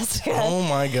 No, Jessica. Oh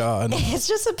my God. It's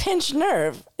just a pinched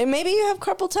nerve. And maybe you have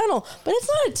carpal tunnel, but it's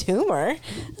not a tumor.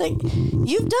 Like,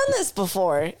 you've done this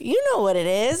before. You know what it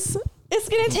is. It's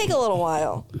going to take a little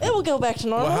while. It will go back to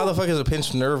normal. Well, how the fuck is a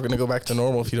pinched nerve going to go back to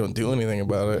normal if you don't do anything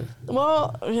about it?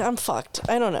 Well, I'm fucked.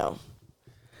 I don't know.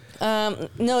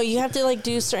 No, you have to like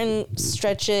do certain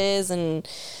stretches and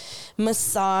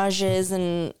massages,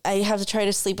 and I have to try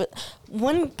to sleep. But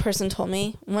one person told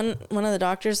me, one of the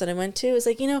doctors that I went to is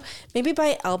like, maybe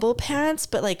buy elbow pads,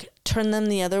 but like turn them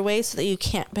the other way so that you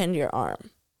can't bend your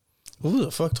arm. Who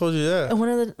the fuck told you that?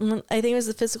 I think it was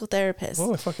the physical therapist.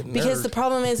 Oh, a fucking nerd. Because the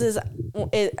problem is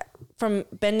it from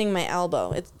bending my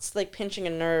elbow. It's like pinching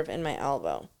a nerve in my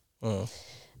elbow. Oh.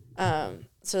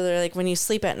 So they're like, when you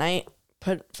sleep at night,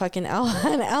 put fucking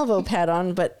an elbow pad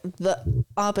on, but the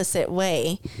opposite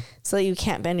way, so that you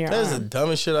can't bend your arm. That is the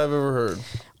dumbest shit I've ever heard.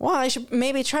 Well, I should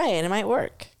maybe try it. It might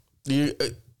work.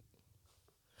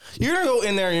 You're gonna go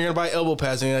in there and you're gonna buy elbow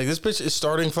pads and you're like, this bitch is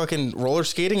starting fucking roller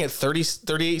skating at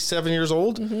 37 years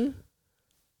old? Mm-hmm.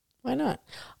 Why not?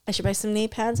 I should buy some knee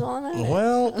pads while I'm at it.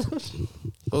 Well,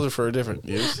 those are for a different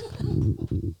use.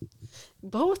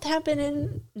 Both happen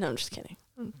in... No, I'm just kidding.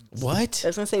 What? I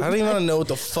was gonna say I don't even want to know what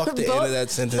the fuck the end of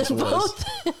that sentence was.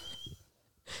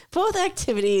 Both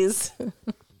activities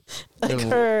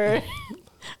occur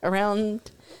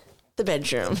around the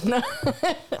bedroom. No.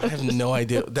 I have no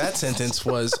idea. That sentence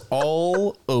was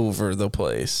all over the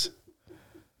place.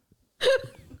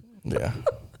 Yeah.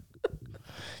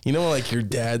 You know when like your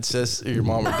dad says, or your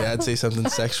mom or dad say something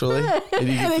sexually, and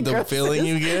you get the feeling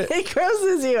you get? It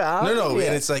grosses you out. No, Yeah.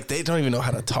 and it's like they don't even know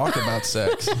how to talk about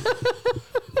sex.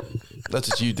 That's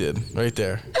what you did right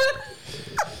there.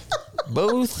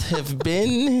 Both have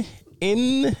been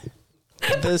in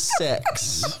the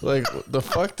sex. Like, the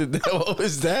fuck did that? What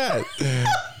was that?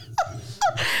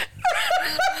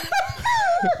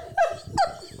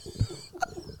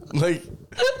 Like,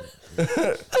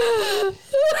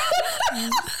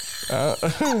 all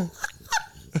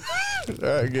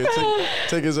right, good.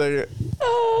 Take a second.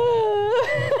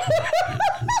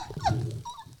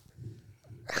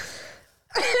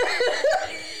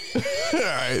 All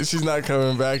right, she's not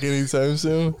coming back anytime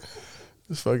soon.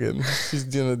 Just fucking, she's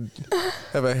gonna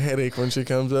have a headache when she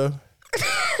comes up.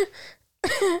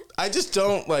 I just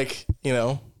don't like, I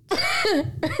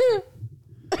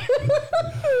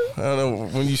don't know.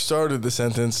 When you started the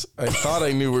sentence, I thought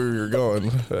I knew where you were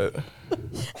going, but.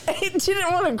 I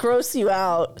didn't want to gross you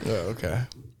out. Oh, okay.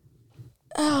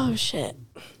 Oh, shit.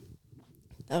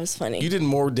 That was funny. You did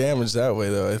more damage that way,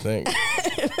 though, I think.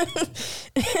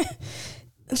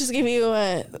 Just give you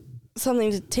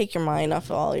something to take your mind off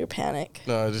of all your panic.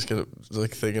 No, I just get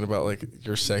like thinking about like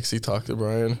your sexy talk to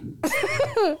Brian.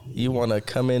 You want to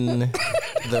come in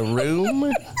the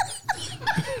room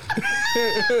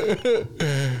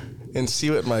and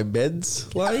see what my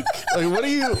bed's like? Like, what are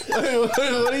you?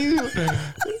 What are you?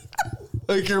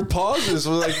 Like your pauses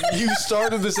were like you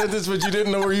started the sentence, but you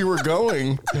didn't know where you were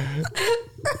going.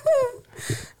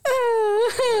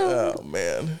 Oh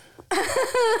man.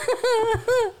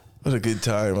 What a good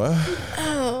time, huh?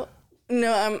 Oh,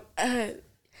 no, I'm...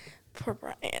 poor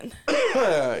Brian.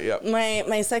 Yep.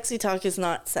 My sexy talk is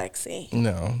not sexy.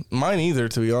 No, mine either,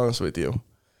 to be honest with you.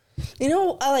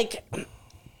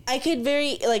 I could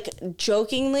very,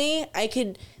 jokingly, I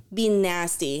could be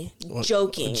nasty.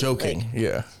 Joking.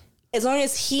 Yeah. As long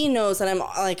as he knows that I'm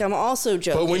also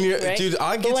joking. But when you're... right? Dude,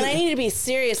 I need to be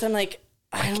serious, I'm like,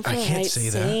 I don't feel can't right say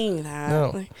that. saying that.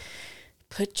 No.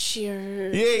 put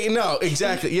your Yeah, no,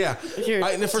 exactly. Yeah.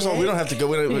 First of all, we don't have to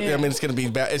go. I mean, it's going to be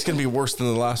bad. It's going to be worse than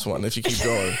the last one if you keep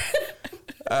going.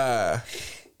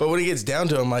 But when it gets down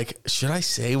to it, I'm like, should I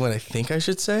say what I think I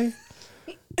should say?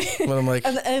 But I'm like,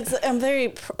 I'm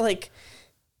very like,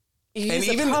 you and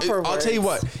use even proper I'll tell you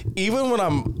words. what, even when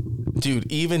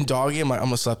even doggy, I'm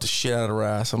gonna slap the shit out of her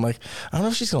ass. I'm like, I don't know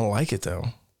if she's gonna like it though.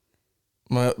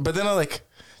 But then I like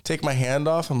take my hand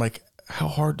off. I'm like, how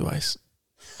hard do I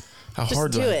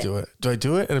do it? Do I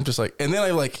do it? And I'm just like, and then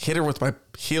I like hit her with my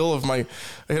heel of I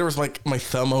hit her with my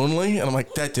thumb only, and I'm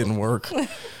like, that didn't work.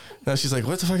 Now she's like,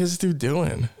 what the fuck is this dude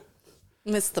doing?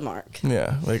 Missed the mark.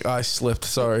 Yeah, like I slipped.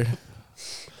 Sorry.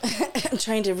 I'm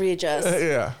trying to readjust.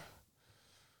 Yeah.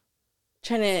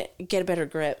 Trying to get a better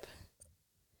grip.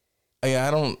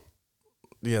 Yeah,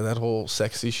 that whole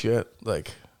sexy shit,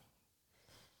 like.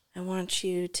 I want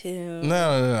you to.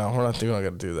 No. We're not gonna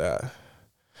do that.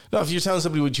 No, if you're telling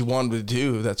somebody what you want them to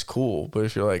do, that's cool. But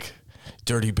if you're like,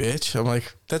 dirty bitch, I'm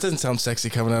like, that doesn't sound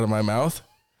sexy coming out of my mouth.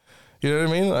 You know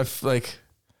what I mean?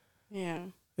 Yeah.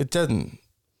 It doesn't.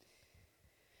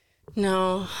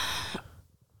 No.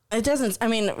 It doesn't. I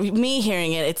mean, me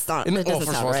hearing it, it's not. It doesn't first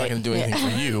of sound all, it's right. not gonna do anything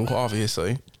for you,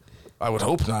 obviously. I would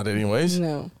hope not, anyways.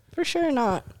 No, for sure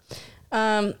not.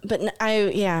 But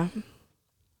yeah.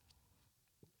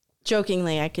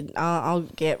 Jokingly, I'll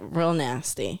get real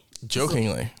nasty.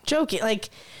 Jokingly. Joking, like,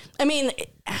 I mean,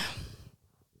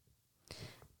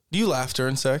 Do you laugh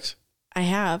during sex? I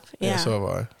have. Yeah. So have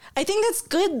I. I think that's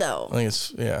good though. I think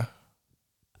it's yeah.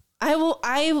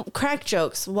 I crack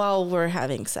jokes while we're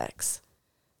having sex.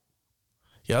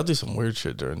 Yeah, I'll do some weird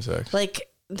shit during sex. Like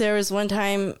there was one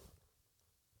time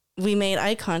we made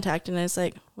eye contact and I was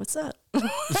like, "What's up?"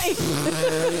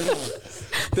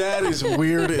 That is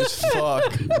weird as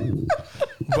fuck.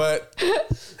 But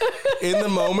in the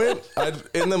moment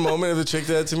of the chick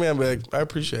that to me, I'd be like, I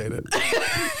appreciate it.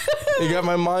 You got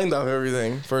my mind off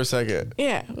everything for a second.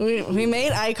 Yeah, we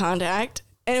made eye contact,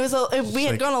 and we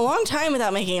had gone a long time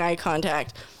without making eye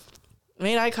contact.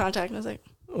 Made eye contact, and I was like,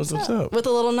 What's up? With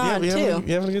a little nod you too.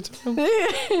 You having a good time?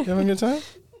 You having a good time?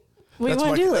 What do you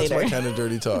want to do later? That's my kind of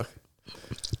dirty talk.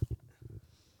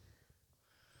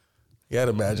 You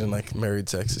gotta imagine like married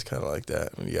sex is kind of like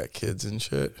that when you got kids and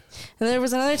shit. And there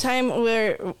was another time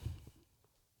where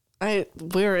we're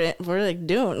like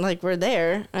doing like we're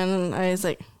there, and I was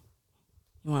like,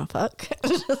 "You want to fuck?"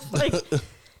 Just like,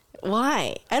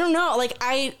 why? I don't know. Like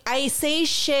I say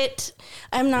shit.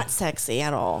 I'm not sexy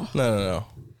at all. No.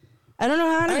 I don't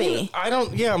know how to be. I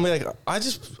don't. Yeah, I mean, like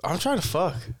I'm trying to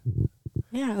fuck.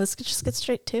 Yeah, let's just get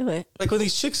straight to it. Like when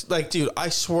these chicks, like, dude, I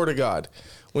swear to God,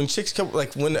 when chicks come,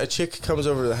 like when a chick comes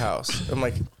over to the house, I'm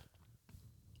like,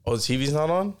 oh, the TV's not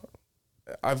on?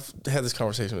 I've had this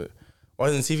conversation with her. Why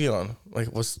isn't the TV on? Like,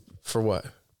 for what?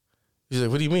 She's like,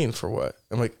 what do you mean for what?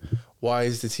 I'm like, why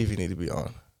does the TV need to be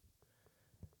on?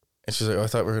 And she's like, oh, I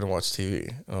thought we were going to watch TV.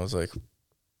 And I was like,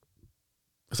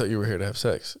 I thought you were here to have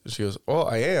sex. And she goes, well,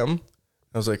 I am.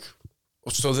 I was like,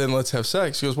 so then let's have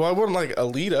sex. She goes, well, I want like a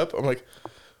lead up. I'm like,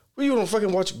 well, you want to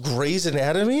fucking watch Grey's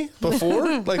Anatomy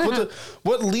before? Like,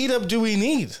 what lead up do we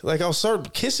need? Like, I'll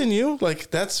start kissing you. Like,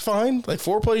 that's fine. Like,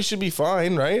 foreplay should be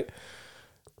fine, right?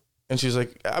 And she was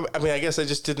like, I mean, I guess I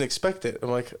just didn't expect it. I'm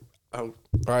like, all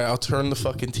right, I'll turn the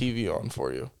fucking TV on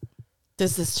for you.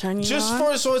 Does this turn you just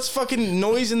on? so it's fucking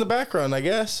noise in the background, I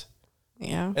guess.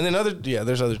 Yeah. And then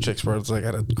there's other chicks where it's like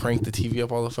I gotta crank the TV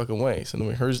up all the fucking way. So then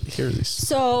we hear these.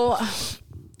 So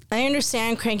I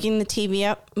understand cranking the TV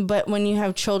up, but when you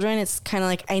have children, it's kind of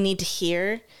like I need to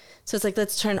hear. So it's like,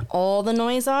 let's turn all the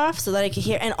noise off so that I can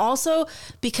hear. And also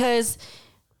because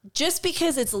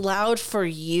it's loud for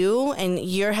you and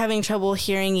you're having trouble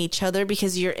hearing each other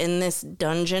because you're in this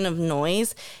dungeon of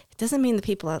noise, it doesn't mean the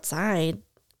people outside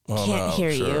can't hear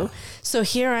you. So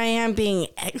here I am being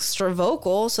extra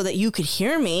vocal so that you could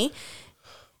hear me,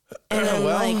 and then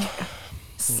like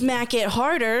smack it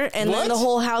harder, and then the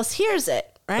whole house hears it.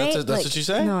 Right? That's like, what you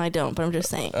say? No, I don't. But I'm just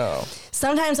saying. Oh.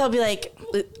 Sometimes I'll be like,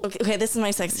 okay, this is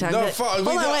my sex time. No, hold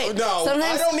on, wait. No,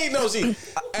 sometimes, I don't need nosy.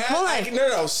 Hold on.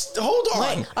 No, hold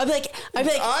on. Wait, I'll be like,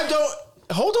 I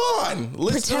don't. Hold on.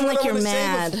 Listen pretend like you're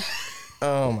mad.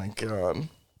 Oh my God.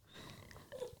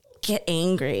 Get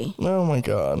angry. Oh my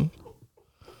God.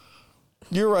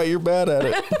 You're right. You're bad at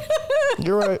it.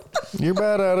 You're right. You're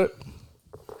bad at it.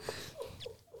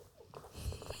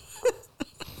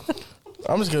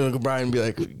 I'm just gonna go by and be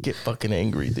like, get fucking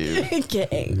angry, dude.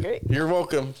 Get angry. You're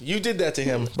welcome. You did that to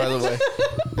him, by the way.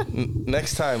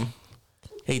 Next time.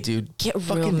 Hey, dude. Get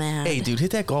real mad. Hey, dude,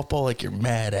 hit that golf ball like you're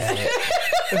mad at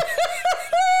it.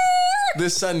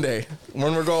 This Sunday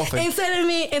when we're golfing. Instead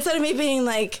of me being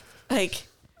like,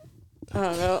 I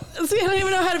don't know. See, I don't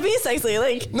even know how to be sexy.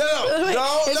 Like, No.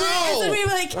 Is it me,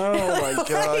 like, Oh my God.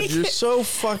 like- You're so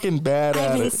fucking bad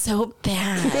I've at been it. so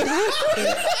bad.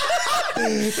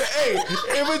 Hey,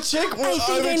 if a chick, think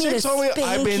I need a told me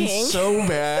I've been spanking. so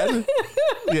bad.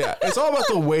 Yeah, it's all about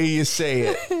the way you say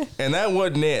it. And that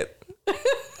wasn't it.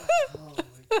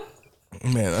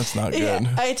 Man, that's not good.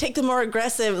 Yeah, I take the more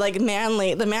aggressive, like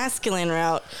manly, the masculine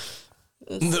route.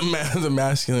 The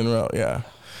masculine route, yeah.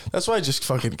 That's why I just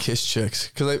fucking kiss chicks.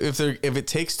 Because if it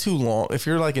takes too long, if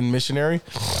you're like in missionary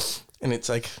and it's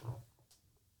like,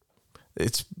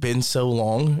 it's been so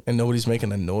long and nobody's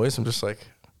making a noise, I'm just like,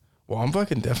 well, I'm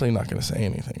fucking definitely not going to say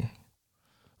anything.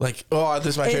 Like, oh,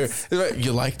 this is my favorite.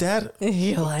 You like that?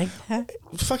 You like that?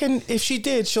 Fucking, if she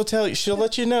did, she'll tell you. She'll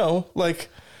let you know. Like,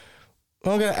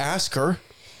 I'm going to ask her.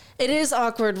 It is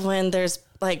awkward when there's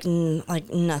like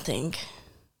nothing,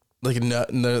 Like, no,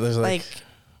 there's like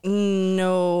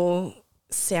no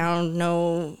sound,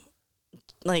 no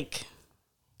like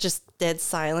just dead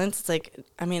silence. It's like,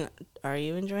 I mean, are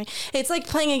you enjoying? It's like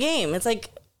playing a game. It's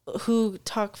like who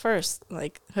talk first.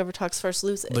 Like whoever talks first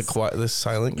loses. the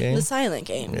silent game. The silent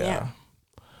game. Yeah.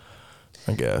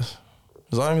 I guess.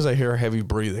 As long as I hear heavy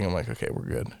breathing, I'm like, okay, we're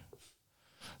good.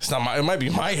 It's not it might be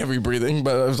my heavy breathing,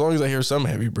 but as long as I hear some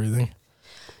heavy breathing.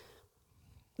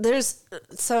 There's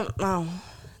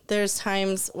there's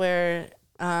times where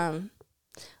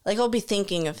like I'll be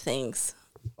thinking of things.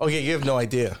 Okay, you have no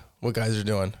idea what guys are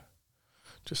doing.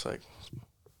 Just like,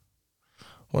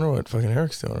 wonder what fucking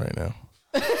Eric's doing right now.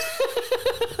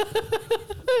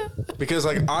 Because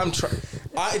like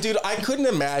dude, I couldn't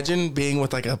imagine being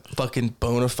with like a fucking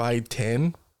bona fide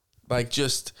 10. Like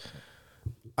just,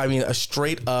 I mean, a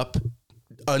straight up,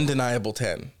 undeniable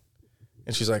 10.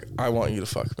 And she's like, I want you to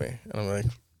fuck me. And I'm like,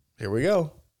 here we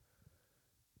go.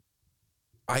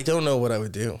 I don't know what I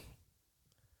would do.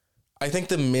 I think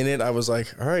the minute I was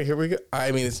like, all right, here we go.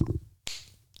 I mean, it's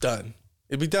done.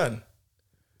 It'd be done.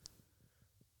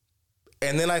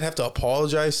 And then I'd have to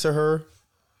apologize to her.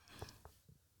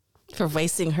 For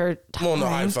wasting her time. Well, no,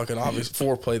 I'd fucking obviously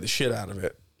foreplay the shit out of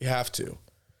it. You have to.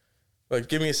 Like,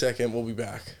 give me a second, we'll be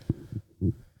back.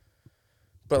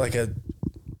 But like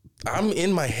I'm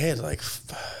in my head like,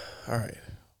 all right,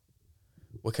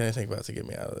 what can I think about to get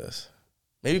me out of this?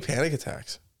 Maybe panic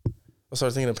attacks. I'll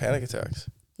start thinking of panic attacks.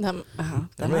 That Remember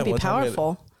might that be one time we had-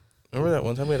 powerful. Remember that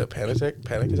one time we had a panic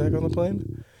attack on the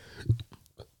plane?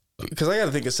 Because I got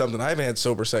to think of something. I haven't had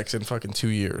sober sex in fucking 2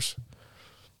 years.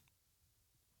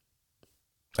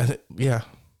 I think, yeah,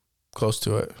 close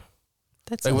to it.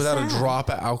 That's Like so without sad. a drop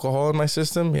of alcohol in my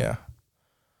system, yeah.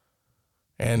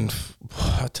 And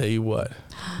I'll tell you what.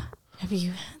 Have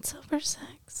you had sober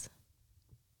sex?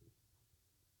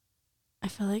 I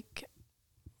feel like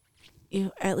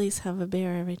you at least have a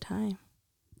beer every time.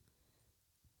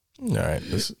 All right,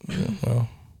 well,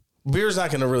 beer's not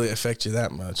going to really affect you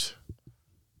that much.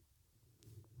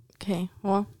 Okay,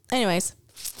 well, anyways.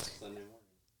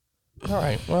 All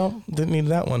right, well, didn't need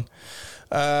that one.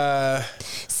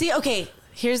 See, okay,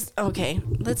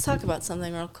 let's talk about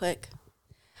something real quick.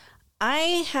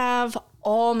 I have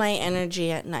all my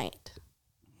energy at night.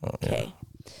 Okay.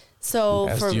 So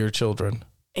As for do your children.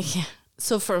 yeah.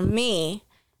 So for me,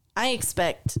 I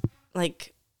expect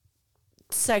like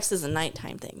sex is a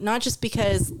nighttime thing. Not just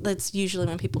because that's usually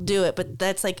when people do it, but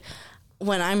that's like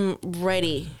when I'm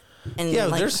ready. And Yeah,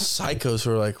 like, there's psychos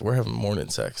who are like, we're having morning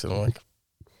sex. And I'm like,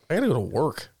 I got to go to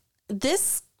work.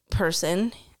 this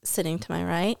person sitting to my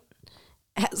right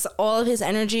has all of his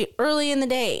energy early in the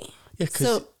day. Yeah,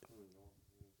 So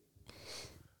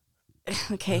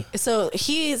okay, so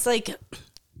he's like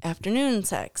afternoon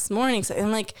sex, morning sex.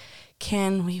 I'm like,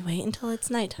 can we wait until it's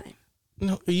nighttime?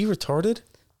 No, are you retarded?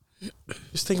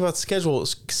 Just think about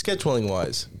scheduling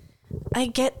wise.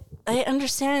 I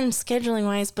understand scheduling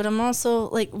wise, but I'm also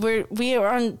like we are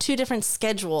on two different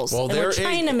schedules, Well, and we're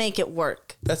trying to make it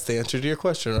work. That's the answer to your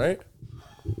question, right?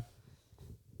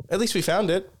 At least we found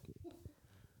it.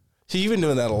 So you've been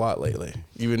doing that a lot lately.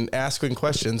 You've been asking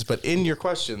questions, but in your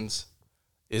questions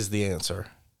is the answer.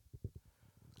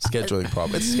 Scheduling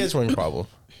problem. It's a scheduling problem.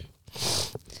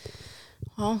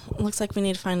 Well, it looks like we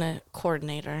need to find a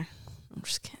coordinator. I'm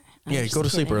just kidding. Yeah, go to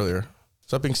sleep earlier.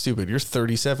 Stop being stupid. You're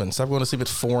 37. Stop going to sleep at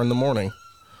 4 a.m.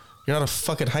 You're not a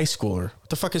fucking high schooler. What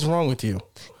the fuck is wrong with you?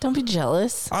 Don't be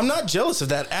jealous. I'm not jealous of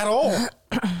that at all.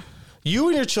 You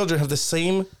and your children have the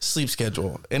same sleep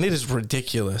schedule, and it is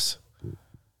ridiculous.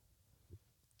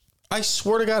 I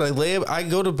swear to God, I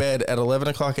go to bed at 11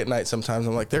 o'clock at night sometimes.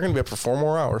 I'm like, they're going to be up for 4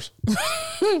 more hours.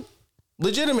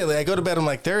 Legitimately, I go to bed. I'm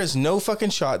like, there is no fucking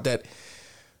shot that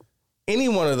any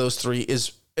one of those three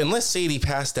is unless Sadie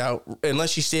passed out,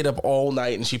 unless she stayed up all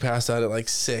night and she passed out at like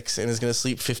 6 and is going to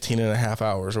sleep 15 and a half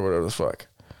hours or whatever the fuck.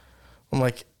 I'm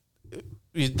like,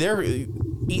 they're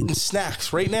eating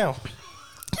snacks right now.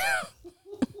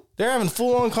 They're having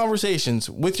full-on conversations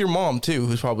with your mom, too,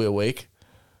 who's probably awake.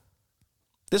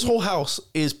 This whole house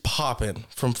is popping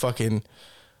from fucking,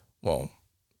 well,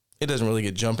 it doesn't really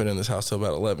get jumping in this house till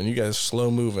about 11. You guys are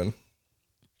slow moving.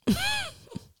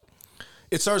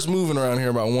 It starts moving around here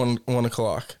about 1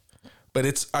 o'clock. But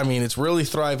it's really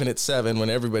thriving at 7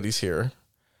 when everybody's here.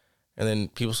 And then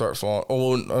people start falling.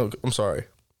 Oh, no, I'm sorry.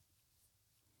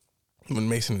 When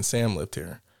Mason and Sam lived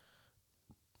here.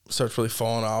 Starts really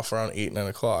falling off around 8, 9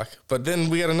 o'clock. But then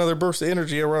we got another burst of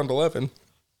energy around 11.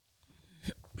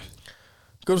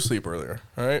 Go to sleep earlier,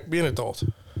 all right? Be an adult.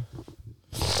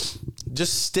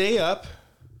 Just stay up.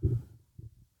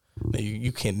 No,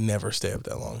 you can never stay up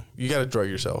that long. You got to drug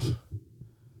yourself.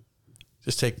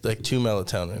 Just take like 2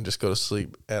 melatonin and just go to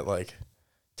sleep at like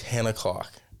 10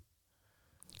 o'clock.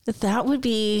 That would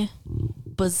be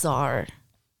bizarre.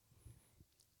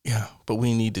 Yeah, but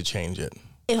we need to change it.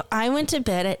 If I went to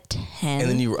bed at 10. And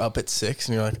then you were up at 6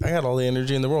 and you're like, I got all the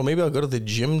energy in the world. Maybe I'll go to the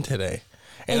gym today.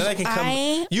 And then I can come.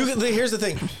 Here's the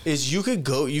thing is you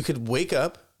could wake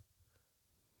up.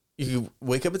 You could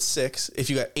wake up at 6. If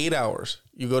you got 8 hours,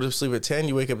 you go to sleep at 10,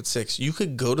 you wake up at 6. You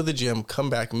could go to the gym, come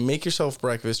back, make yourself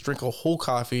breakfast, drink a whole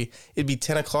coffee. It'd be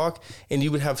 10 o'clock and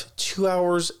you would have 2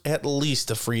 hours at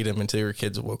least of freedom until your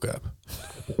kids woke up.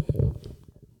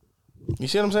 You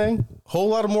see what I'm saying? Whole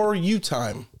lot of more you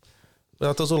time.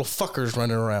 Without those little fuckers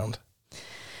running around.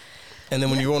 And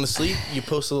then when you're going to sleep, you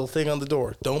post a little thing on the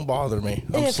door. Don't bother me.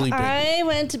 I'm sleeping. If I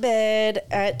went to bed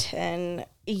at 10,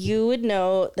 you would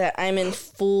know that I'm in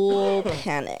full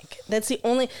panic. That's the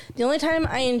only time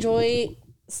I enjoy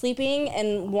sleeping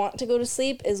and want to go to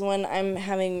sleep is when I'm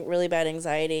having really bad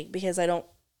anxiety because I don't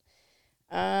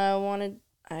want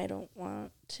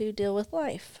to deal with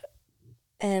life.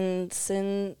 And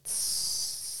since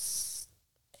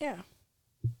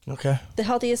Okay. the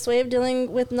healthiest way of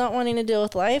dealing with not wanting to deal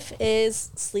with life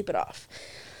is sleep it off.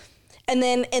 And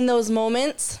then in those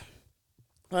moments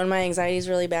when my anxiety is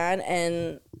really bad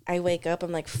and I wake up,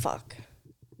 I'm like, fuck,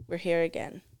 we're here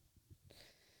again.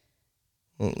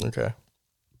 Okay.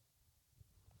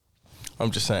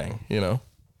 I'm just saying,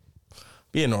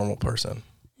 be a normal person.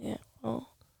 Yeah.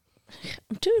 Well,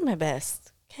 I'm doing my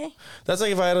best. Okay. That's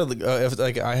like if I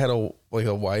had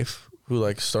a wife who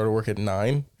like started work at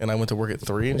 9 and I went to work at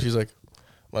 3 and she's like,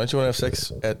 why don't you want to have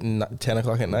sex at 10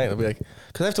 o'clock at night? I'll be like,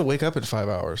 because I have to wake up in 5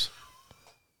 hours.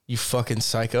 You fucking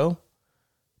psycho.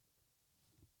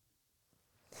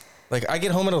 Like I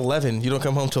get home at 11. You don't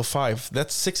come home till 5.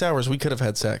 That's 6 hours we could have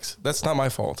had sex. That's not my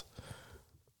fault.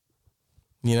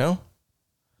 Now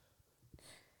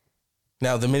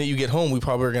the minute you get home, we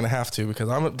probably are going to have to because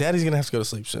Daddy's going to have to go to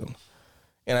sleep soon.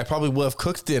 And I probably will have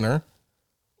cooked dinner.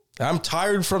 I'm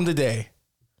tired from the day.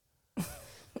 The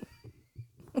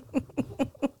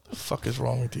fuck is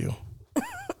wrong with you?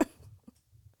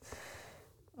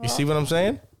 You see what I'm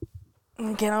saying?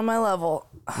 Get on my level.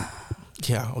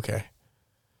 Yeah, okay.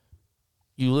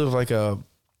 You live like you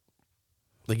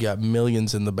got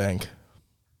millions in the bank.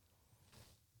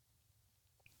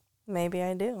 Maybe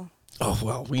I do. Oh,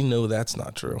 well, we know that's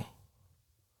not true.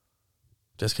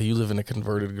 Jessica, you live in a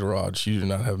converted garage. You do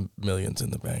not have millions in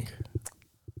the bank.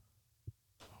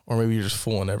 Or maybe you're just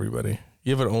fooling everybody.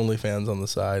 You have an OnlyFans on the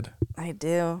side. I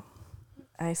do.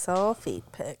 I sell feet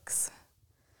pics.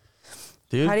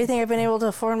 Dude. How do you think I've been able to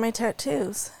afford my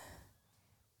tattoos?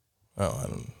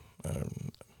 Oh, I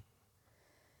don't.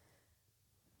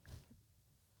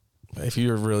 If you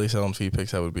were really selling feet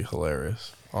pics, that would be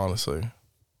hilarious. Honestly.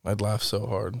 I'd laugh so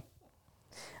hard.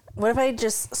 What if I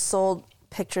just sold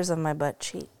pictures of my butt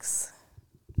cheeks?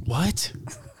 What?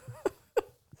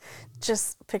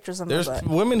 Just pictures of There's my butt.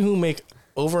 women who make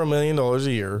over $1 million a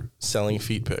year selling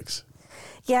feet pics.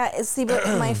 Yeah, see, but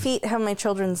my feet have my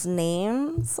children's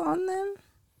names on them.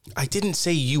 I didn't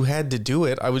say you had to do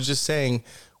it. I was just saying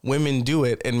women do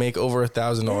it and make over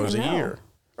 $1,000 a year.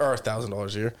 Or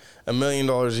 $1,000 a year. $1 million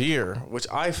a year, which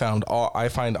I find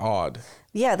odd.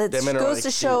 Yeah, that goes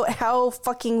to show how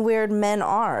fucking weird men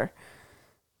are.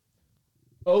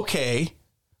 Okay.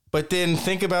 But then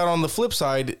think about on the flip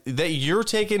side that you're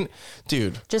taking,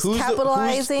 dude. Just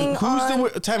capitalizing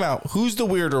on. Time out. Who's the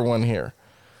weirder one here?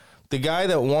 The guy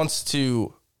that wants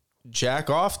to jack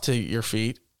off to your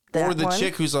feet, or the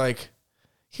chick who's like,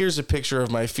 here's a picture of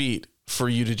my feet for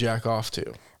you to jack off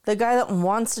to? The guy that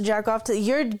wants to jack off to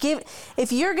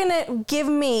if you're gonna give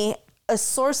me a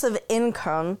source of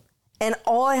income and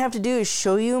all I have to do is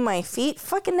show you my feet,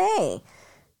 fucking A.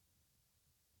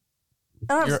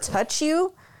 I don't have to touch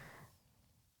you.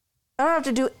 I don't have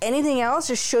to do anything else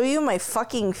to show you my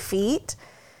fucking feet.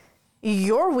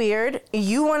 You're weird.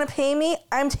 You want to pay me?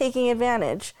 I'm taking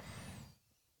advantage.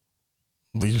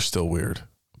 But you're still weird.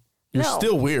 You're No.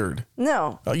 still weird.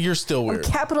 No. You're still weird.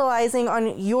 I'm capitalizing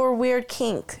on your weird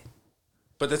kink.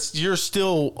 But you're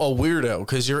still a weirdo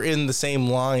because you're in the same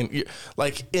line. You're,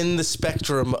 like, in the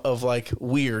spectrum of, like,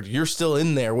 weird. You're still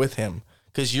in there with him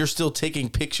because you're still taking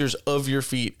pictures of your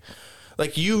feet.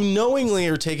 Like, you knowingly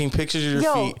are taking pictures of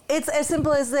your feet. It's as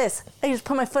simple as this. I just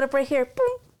put my foot up right here.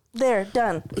 Boom. There.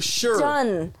 Done. Sure.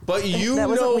 Done. But you That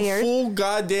wasn't know weird. full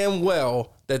goddamn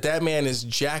well that man is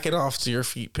jacking off to your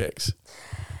feet pics.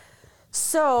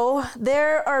 So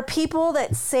there are people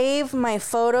that save my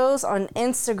photos on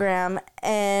Instagram,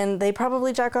 and they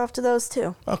probably jack off to those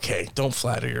too. Okay, don't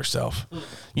flatter yourself.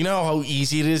 You know how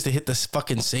easy it is to hit this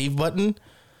fucking save button?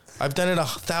 I've done it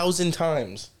 1,000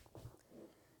 times.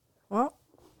 Well,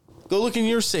 Go look in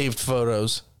your saved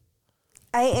photos.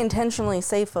 I intentionally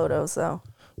save photos, though.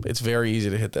 It's very easy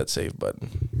to hit that save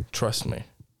button. Trust me.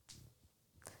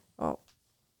 Well,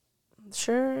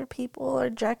 sure, people are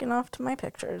jacking off to my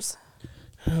pictures.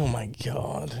 Oh my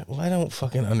God. Well, I don't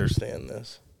fucking understand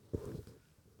this.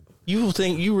 You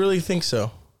really think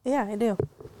so? Yeah, I do.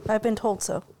 I've been told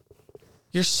so.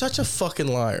 You're such a fucking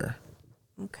liar.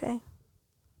 Okay.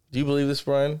 Do you believe this,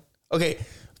 Brian? Okay,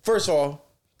 first of all,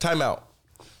 time out.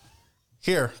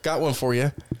 Here, got one for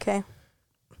you. Okay.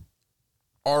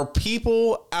 Are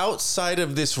people outside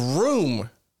of this room,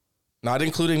 not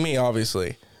including me,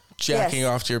 obviously, jacking Yes.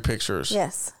 off to your pictures?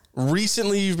 Yes.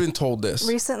 Recently, you've been told this.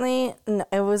 Recently, no,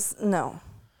 no.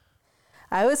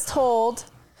 I was told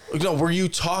No, were you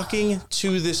talking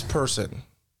to this person?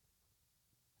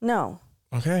 no.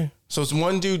 Okay. So it's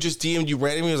one dude just DM'd you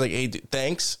randomly. He was like, hey,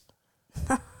 thanks.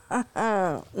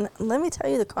 Let me tell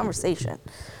you the conversation.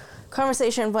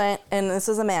 Conversation went, and this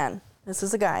is a man. This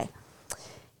is a guy.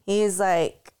 He's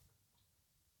like,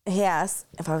 he asked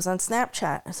if I was on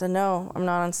Snapchat. I said, no, I'm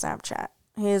not on Snapchat.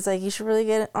 He's like, you should really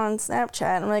get on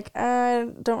Snapchat. I'm like, I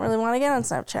don't really want to get on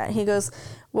Snapchat. He goes,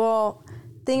 well,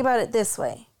 think about it this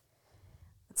way.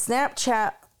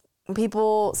 Snapchat, when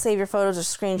people save your photos or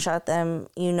screenshot them,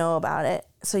 you know about it.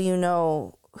 So you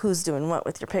know who's doing what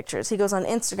with your pictures. He goes on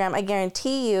Instagram. I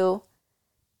guarantee you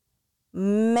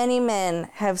many men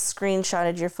have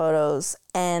screenshotted your photos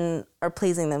and are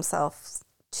pleasing themselves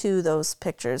to those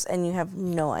pictures, and you have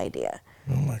no idea.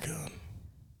 Oh, my God.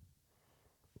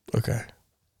 Okay.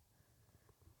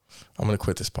 I'm going to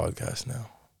quit this podcast now.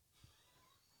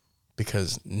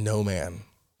 Because no man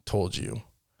told you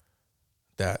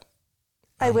that.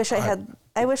 I wish I had.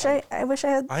 I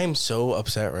I am so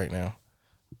upset right now.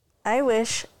 I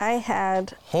wish I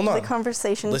had Hold on. the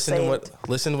conversation Listen saved.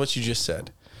 to what you just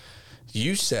said.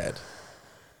 You said,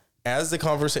 as the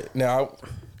conversation, now,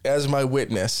 as my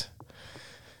witness,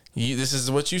 this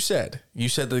is what you said. You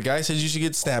said the guy said you should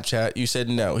get Snapchat. You said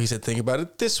no. He said, think about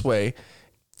it this way.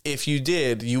 If you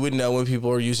did, you would know when people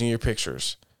are using your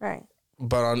pictures. Right.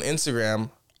 But on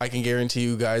Instagram, I can guarantee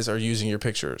you guys are using your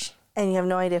pictures. And you have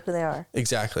no idea who they are.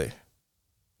 Exactly.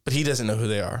 But he doesn't know who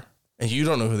they are. And you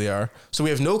don't know who they are. So we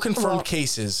have no confirmed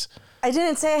cases. I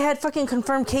didn't say I had fucking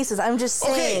confirmed cases. I'm just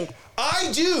saying. Okay,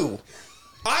 I do.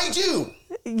 I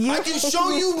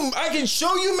can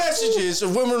show you messages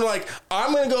of women like,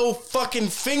 I'm gonna go fucking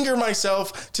finger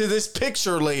myself to this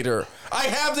picture later. I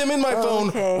have them in my phone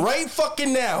right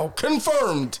fucking now.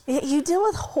 Confirmed. You deal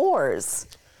with whores.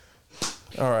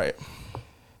 All right.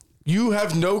 You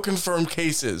have no confirmed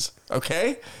cases,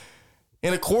 okay?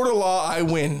 In a court of law, I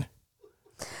win.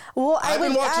 Well, I've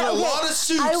been watching a lot of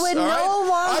Suits. I would no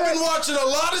longer. I've been watching a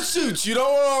lot of Suits. You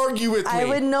don't want to argue with me. I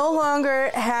would no longer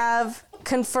have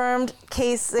confirmed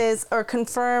cases or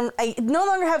I no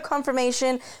longer have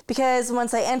confirmation because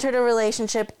once I entered a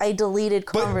relationship, I deleted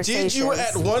conversations. Did you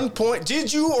at one point,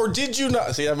 did you or did you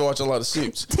not? See, I've been watching a lot of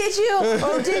Suits. Did you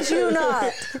or did you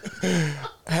not?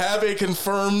 Have a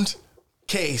confirmed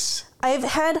case. I've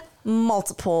had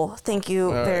multiple. Thank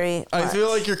you very much. I feel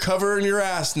like you're covering your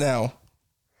ass now.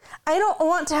 I don't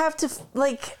want to have to,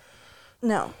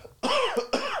 no.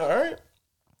 All right.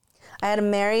 I had a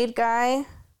married guy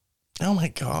Oh my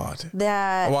God.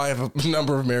 that Well, I have a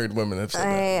number of married women that have said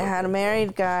I had a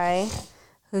married guy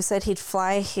who said he'd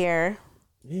fly here.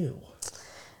 Ew.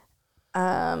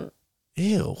 Yeah.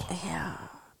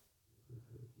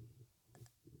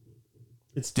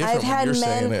 It's different when you're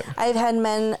saying it. I've had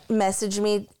men message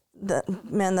me, the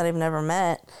men that I've never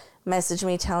met, message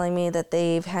me telling me that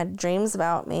they've had dreams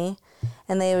about me,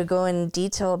 and they would go in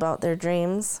detail about their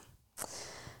dreams,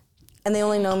 and they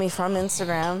only know me from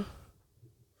Instagram.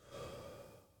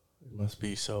 Must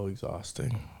be so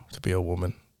exhausting to be a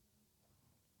woman.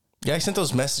 Yeah, I sent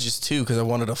those messages too because I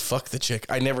wanted to fuck the chick.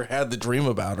 I never had the dream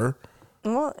about her.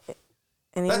 Well,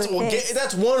 that's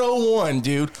 101,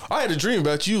 dude. I had a dream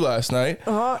about you last night.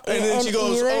 And then she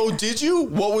goes, oh, did you?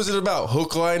 What was it about?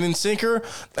 Hook, line, and sinker?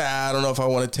 I don't know if I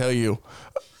want to tell you.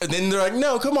 And then they're like,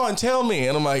 no, come on, tell me.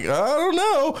 And I'm like, I don't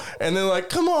know. And they're like,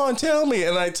 come on, tell me.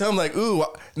 And I tell them like, ooh.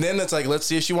 And then it's like, let's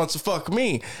see if she wants to fuck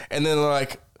me. And then they're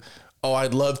like, oh,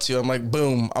 I'd love to. I'm like,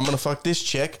 boom, I'm going to fuck this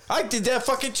chick. I did that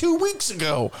fucking 2 weeks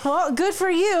ago. Well, good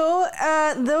for you.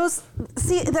 I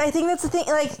think that's the thing.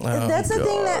 Like, that's the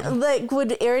thing that like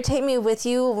would irritate me with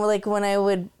you, like when I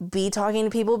would be talking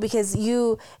to people, because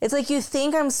it's like you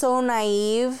think I'm so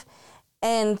naive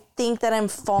and think that I'm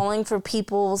falling for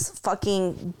people's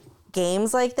fucking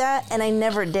games like that, and I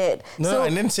never did. No, I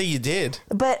didn't say you did.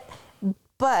 But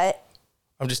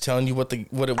I'm just telling you what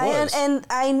it was. And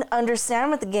I understand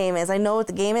what the game is. I know what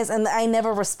the game is, and I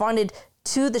never responded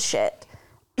to the shit.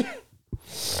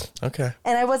 Okay.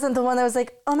 And I wasn't the one that was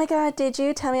like, oh my God, did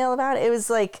you tell me all about it? It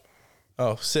was like,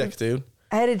 oh, sick, dude.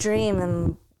 I had a dream,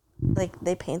 and like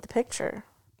they paint the picture.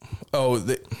 Oh,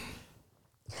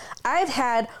 I've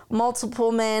had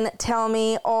multiple men tell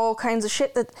me all kinds of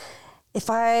shit that if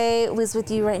I was with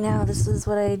you right now, this is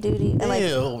what I do to you. And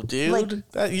ew, dude.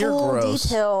 Like You're full gross.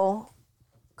 detail,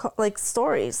 like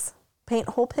stories, paint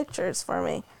whole pictures for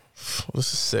me.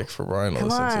 This is sick for Brian to Come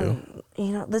listen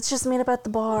on, let's just meet up at the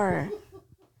bar.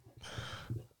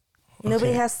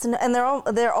 Nobody has to know,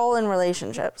 and they're all in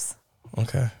relationships.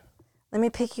 Okay. Let me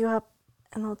pick you up,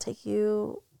 and I'll take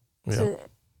you to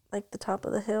like the top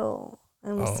of the hill.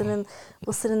 And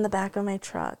we'll sit in the back of my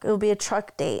truck. It'll be a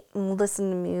truck date, and we'll listen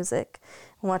to music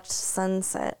and watch the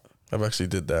sunset. I've actually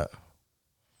did that.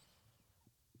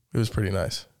 It was pretty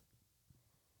nice.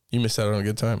 You missed out on a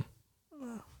good time.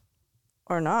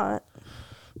 Or not.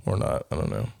 Or not. I don't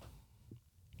know.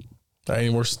 Any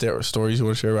more stories you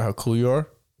want to share about how cool you are?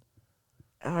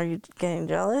 Are you getting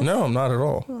jealous? No, I'm not at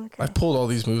all. Okay. I've pulled all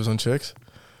these moves on chicks.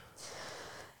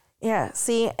 Yeah,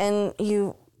 see, and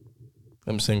you...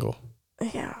 I'm single.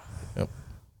 Yeah. Yep.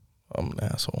 I'm an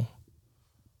asshole.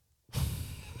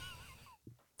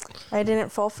 I didn't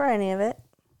fall for any of it,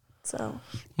 so...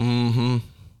 Mm-hmm.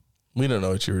 We don't know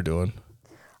what you were doing.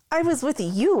 I was with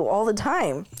you all the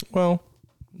time. Well,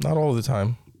 not all the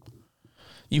time.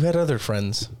 You had other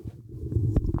friends.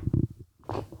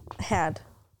 Had.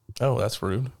 Oh, that's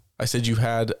rude. I said you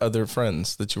had other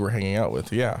friends that you were hanging out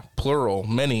with. Yeah, plural,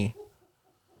 many.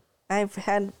 I've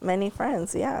had many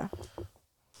friends, yeah.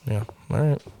 Yeah, all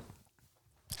right.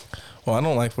 Well, I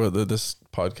don't like where this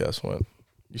podcast went.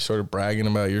 You started bragging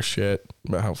about your shit,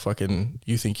 about how fucking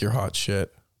you think you're hot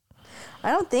shit. I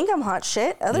don't think I'm hot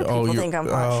shit. Other people think I'm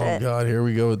hot shit. Oh, God, here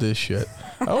we go with this shit.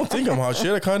 I don't think I'm hot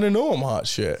shit. I kind of know I'm hot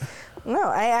shit. No,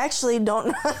 I actually don't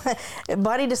know.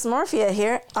 Body dysmorphia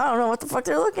here. I don't know what the fuck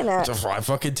they're looking at. So I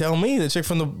fucking tell me. The chick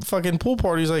from the fucking pool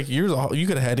party is like, you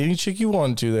could have had any chick you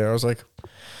wanted to there. I was like,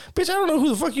 bitch, I don't know who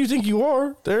the fuck you think you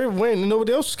are. There went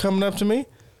nobody else was coming up to me.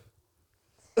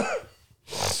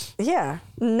 Yeah.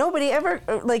 Nobody ever,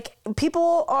 like,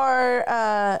 people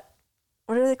are,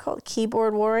 what are they called?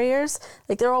 Keyboard warriors.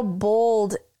 Like, they're all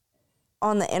bold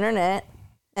on the internet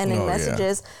and in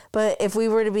messages. Yeah. But if we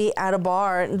were to be at a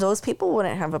bar, those people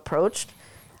wouldn't have approached.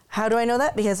 How do I know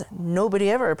that? Because nobody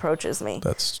ever approaches me.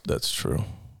 That's true.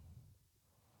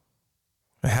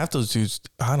 Half those dudes,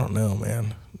 I don't know,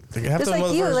 man. Just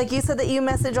like you said that you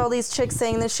message all these chicks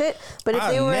saying this shit, but if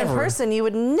they were in person, you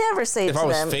would never say it to them.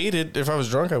 If I was faded, if I was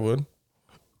drunk, I would.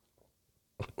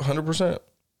 100%.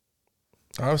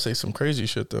 I would say some crazy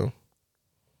shit, though.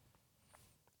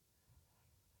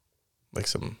 Like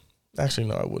actually,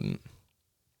 no, I wouldn't.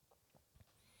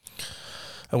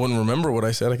 I wouldn't remember what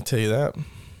I said, I can tell you that.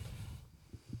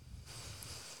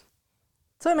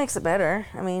 So it makes it better.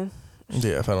 I mean...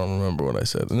 Yeah, if I don't remember what I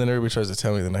said. And then everybody tries to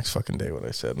tell me the next fucking day what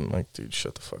I said. And I'm like, dude,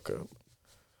 shut the fuck up.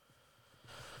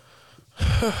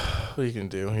 What are you going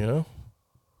to do, you know?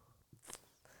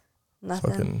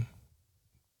 Nothing.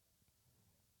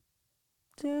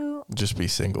 Just be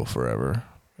single forever.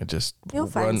 And just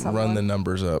run the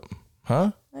numbers up.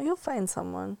 Huh? You'll find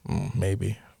someone.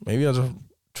 Maybe. Maybe I'll just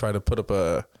try to put up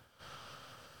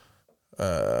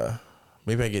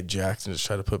maybe I get jacked and just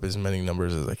try to put up as many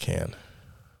numbers as I can.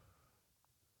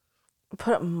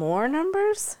 Put up more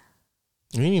numbers?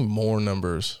 You need more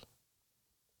numbers.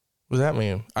 What does that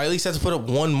mean? I at least have to put up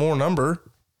one more number.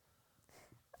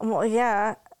 Well,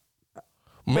 yeah.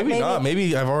 Maybe not.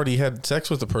 Maybe I've already had sex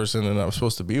with the person and I'm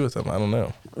supposed to be with them. I don't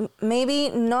know. Maybe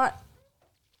not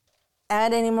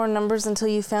add any more numbers until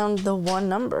you found the one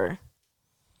number.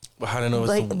 How do I know it's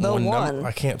Like the the one one. number?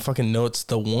 I can't fucking know it's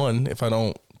the one if I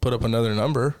don't put up another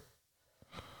number.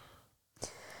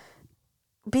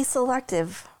 Be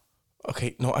selective.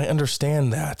 Okay, no, I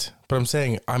understand that. But I'm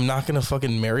saying I'm not going to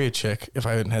fucking marry a chick if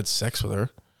I haven't had sex with her.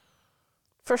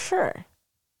 For sure.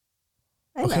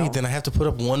 I Okay, know. then I have to put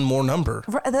up one more number.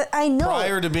 I know.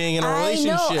 Prior to being in a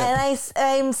relationship. I know, and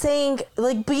I'm saying,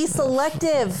 like, be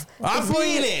selective. I'm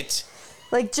being it.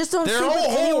 Like, just don't They're sleep all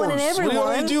with anyone and whores. everyone.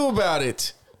 What do you do about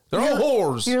it? They're all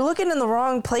whores. You're looking in the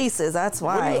wrong places. That's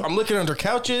why. I'm looking under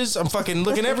couches. I'm fucking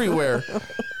looking everywhere.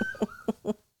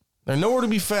 They're nowhere to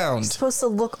be found. You're supposed to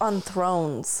look on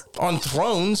thrones. On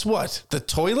thrones? What? The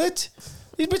toilet?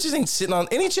 These bitches ain't sitting on...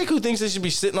 Any chick who thinks they should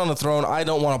be sitting on a throne, I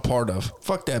don't want a part of.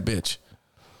 Fuck that bitch.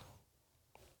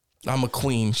 I'm a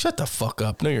queen. Shut the fuck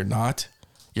up. No, you're not.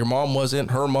 Your mom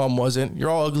wasn't. Her mom wasn't. You're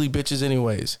all ugly bitches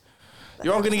anyways.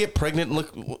 You're all going to get pregnant and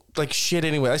look like shit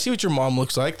anyway. I see what your mom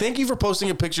looks like. Thank you for posting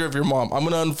a picture of your mom. I'm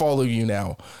going to unfollow you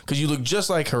now because you look just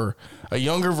like her. A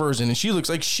younger version, and she looks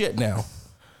like shit now.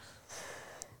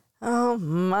 Oh,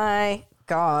 my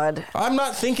God. I'm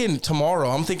not thinking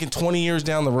tomorrow. I'm thinking 20 years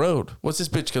down the road. What's this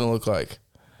bitch going to look like?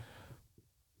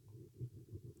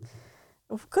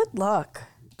 Good luck.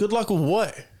 Good luck with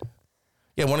what?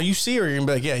 Yeah, when you see her, you're going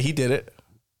to be like, yeah, he did it.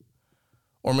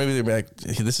 Or maybe they'll be like,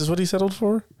 this is what he settled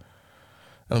for?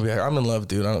 And I'll be like, I'm in love,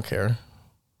 dude. I don't care.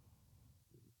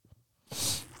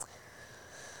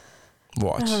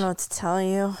 Watch. I don't know what to tell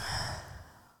you.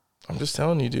 I'm just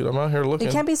telling you, dude. I'm out here looking.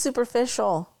 You can't be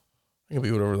superficial. I can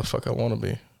be whatever the fuck I want to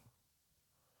be.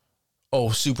 Oh,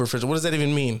 superficial. What does that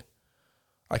even mean?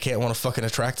 I can't want a fucking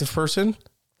attractive person?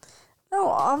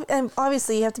 No, and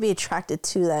obviously you have to be attracted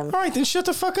to them. All right, then shut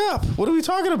the fuck up. What are we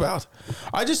talking about?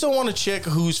 I just don't want a chick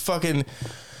whose fucking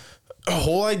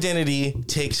whole identity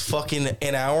takes fucking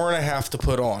an hour and a half to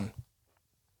put on.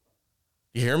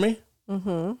 You hear me?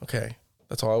 Mm-hmm. Okay,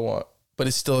 that's all I want. But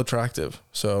it's still attractive,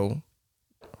 so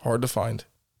hard to find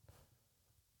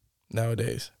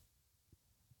nowadays.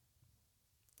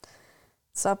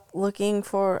 Stop looking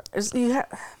for...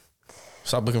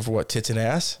 Stop looking for what? Tits and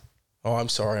ass? Oh, I'm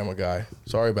sorry. I'm a guy.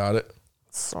 Sorry about it.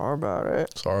 Sorry about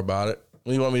it. Sorry about it.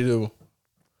 What do you want me to do?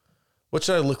 What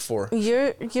should I look for?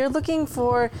 You're looking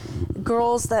for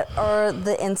girls that are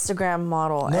the Instagram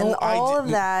model. No, and I all of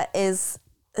didn't. that is...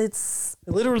 It's...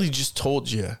 I literally just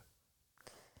told you.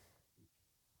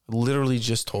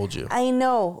 I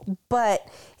know, but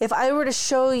if I were to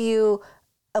show you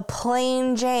a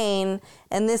plain Jane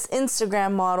and this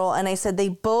Instagram model, and I said they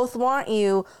both want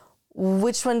you,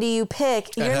 which one do you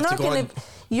pick? You're not gonna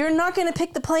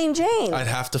pick the plain Jane. I'd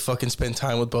have to fucking spend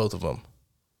time with both of them.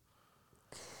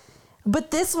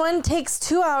 But this one takes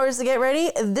 2 hours to get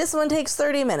ready. This one takes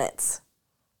 30 minutes.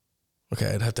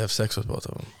 Okay, I'd have to have sex with both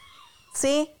of them.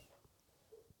 See?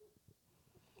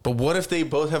 But what if they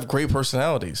both have great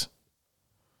personalities?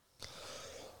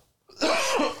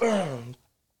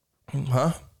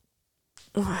 Huh?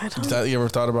 You ever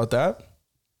thought about that?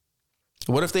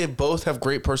 What if they both have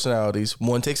great personalities?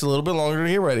 One takes a little bit longer to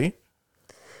get ready.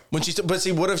 But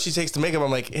see, what if she takes the makeup?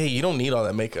 I'm like, hey, you don't need all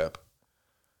that makeup.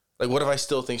 Like, what if I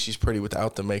still think she's pretty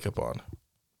without the makeup on?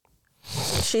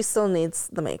 She still needs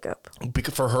the makeup.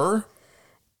 For her?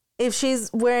 If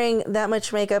she's wearing that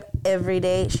much makeup every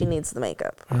day, she needs the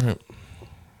makeup. All right.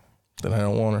 Then I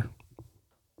don't want her.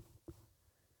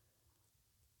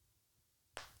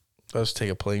 I'll just take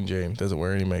a plain Jane. Doesn't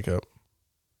wear any makeup.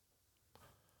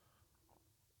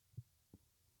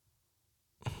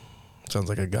 Sounds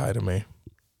like a guy to me.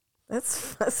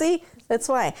 That's why.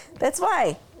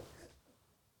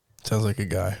 Sounds like a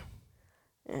guy.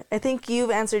 I think you've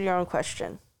answered your own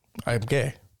question. I'm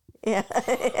gay. Yeah.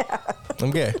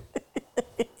 I'm gay.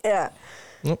 Yeah.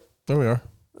 Nope. There we are.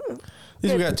 At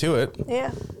least we got to it.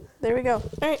 Yeah. There we go.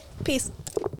 All right. Peace.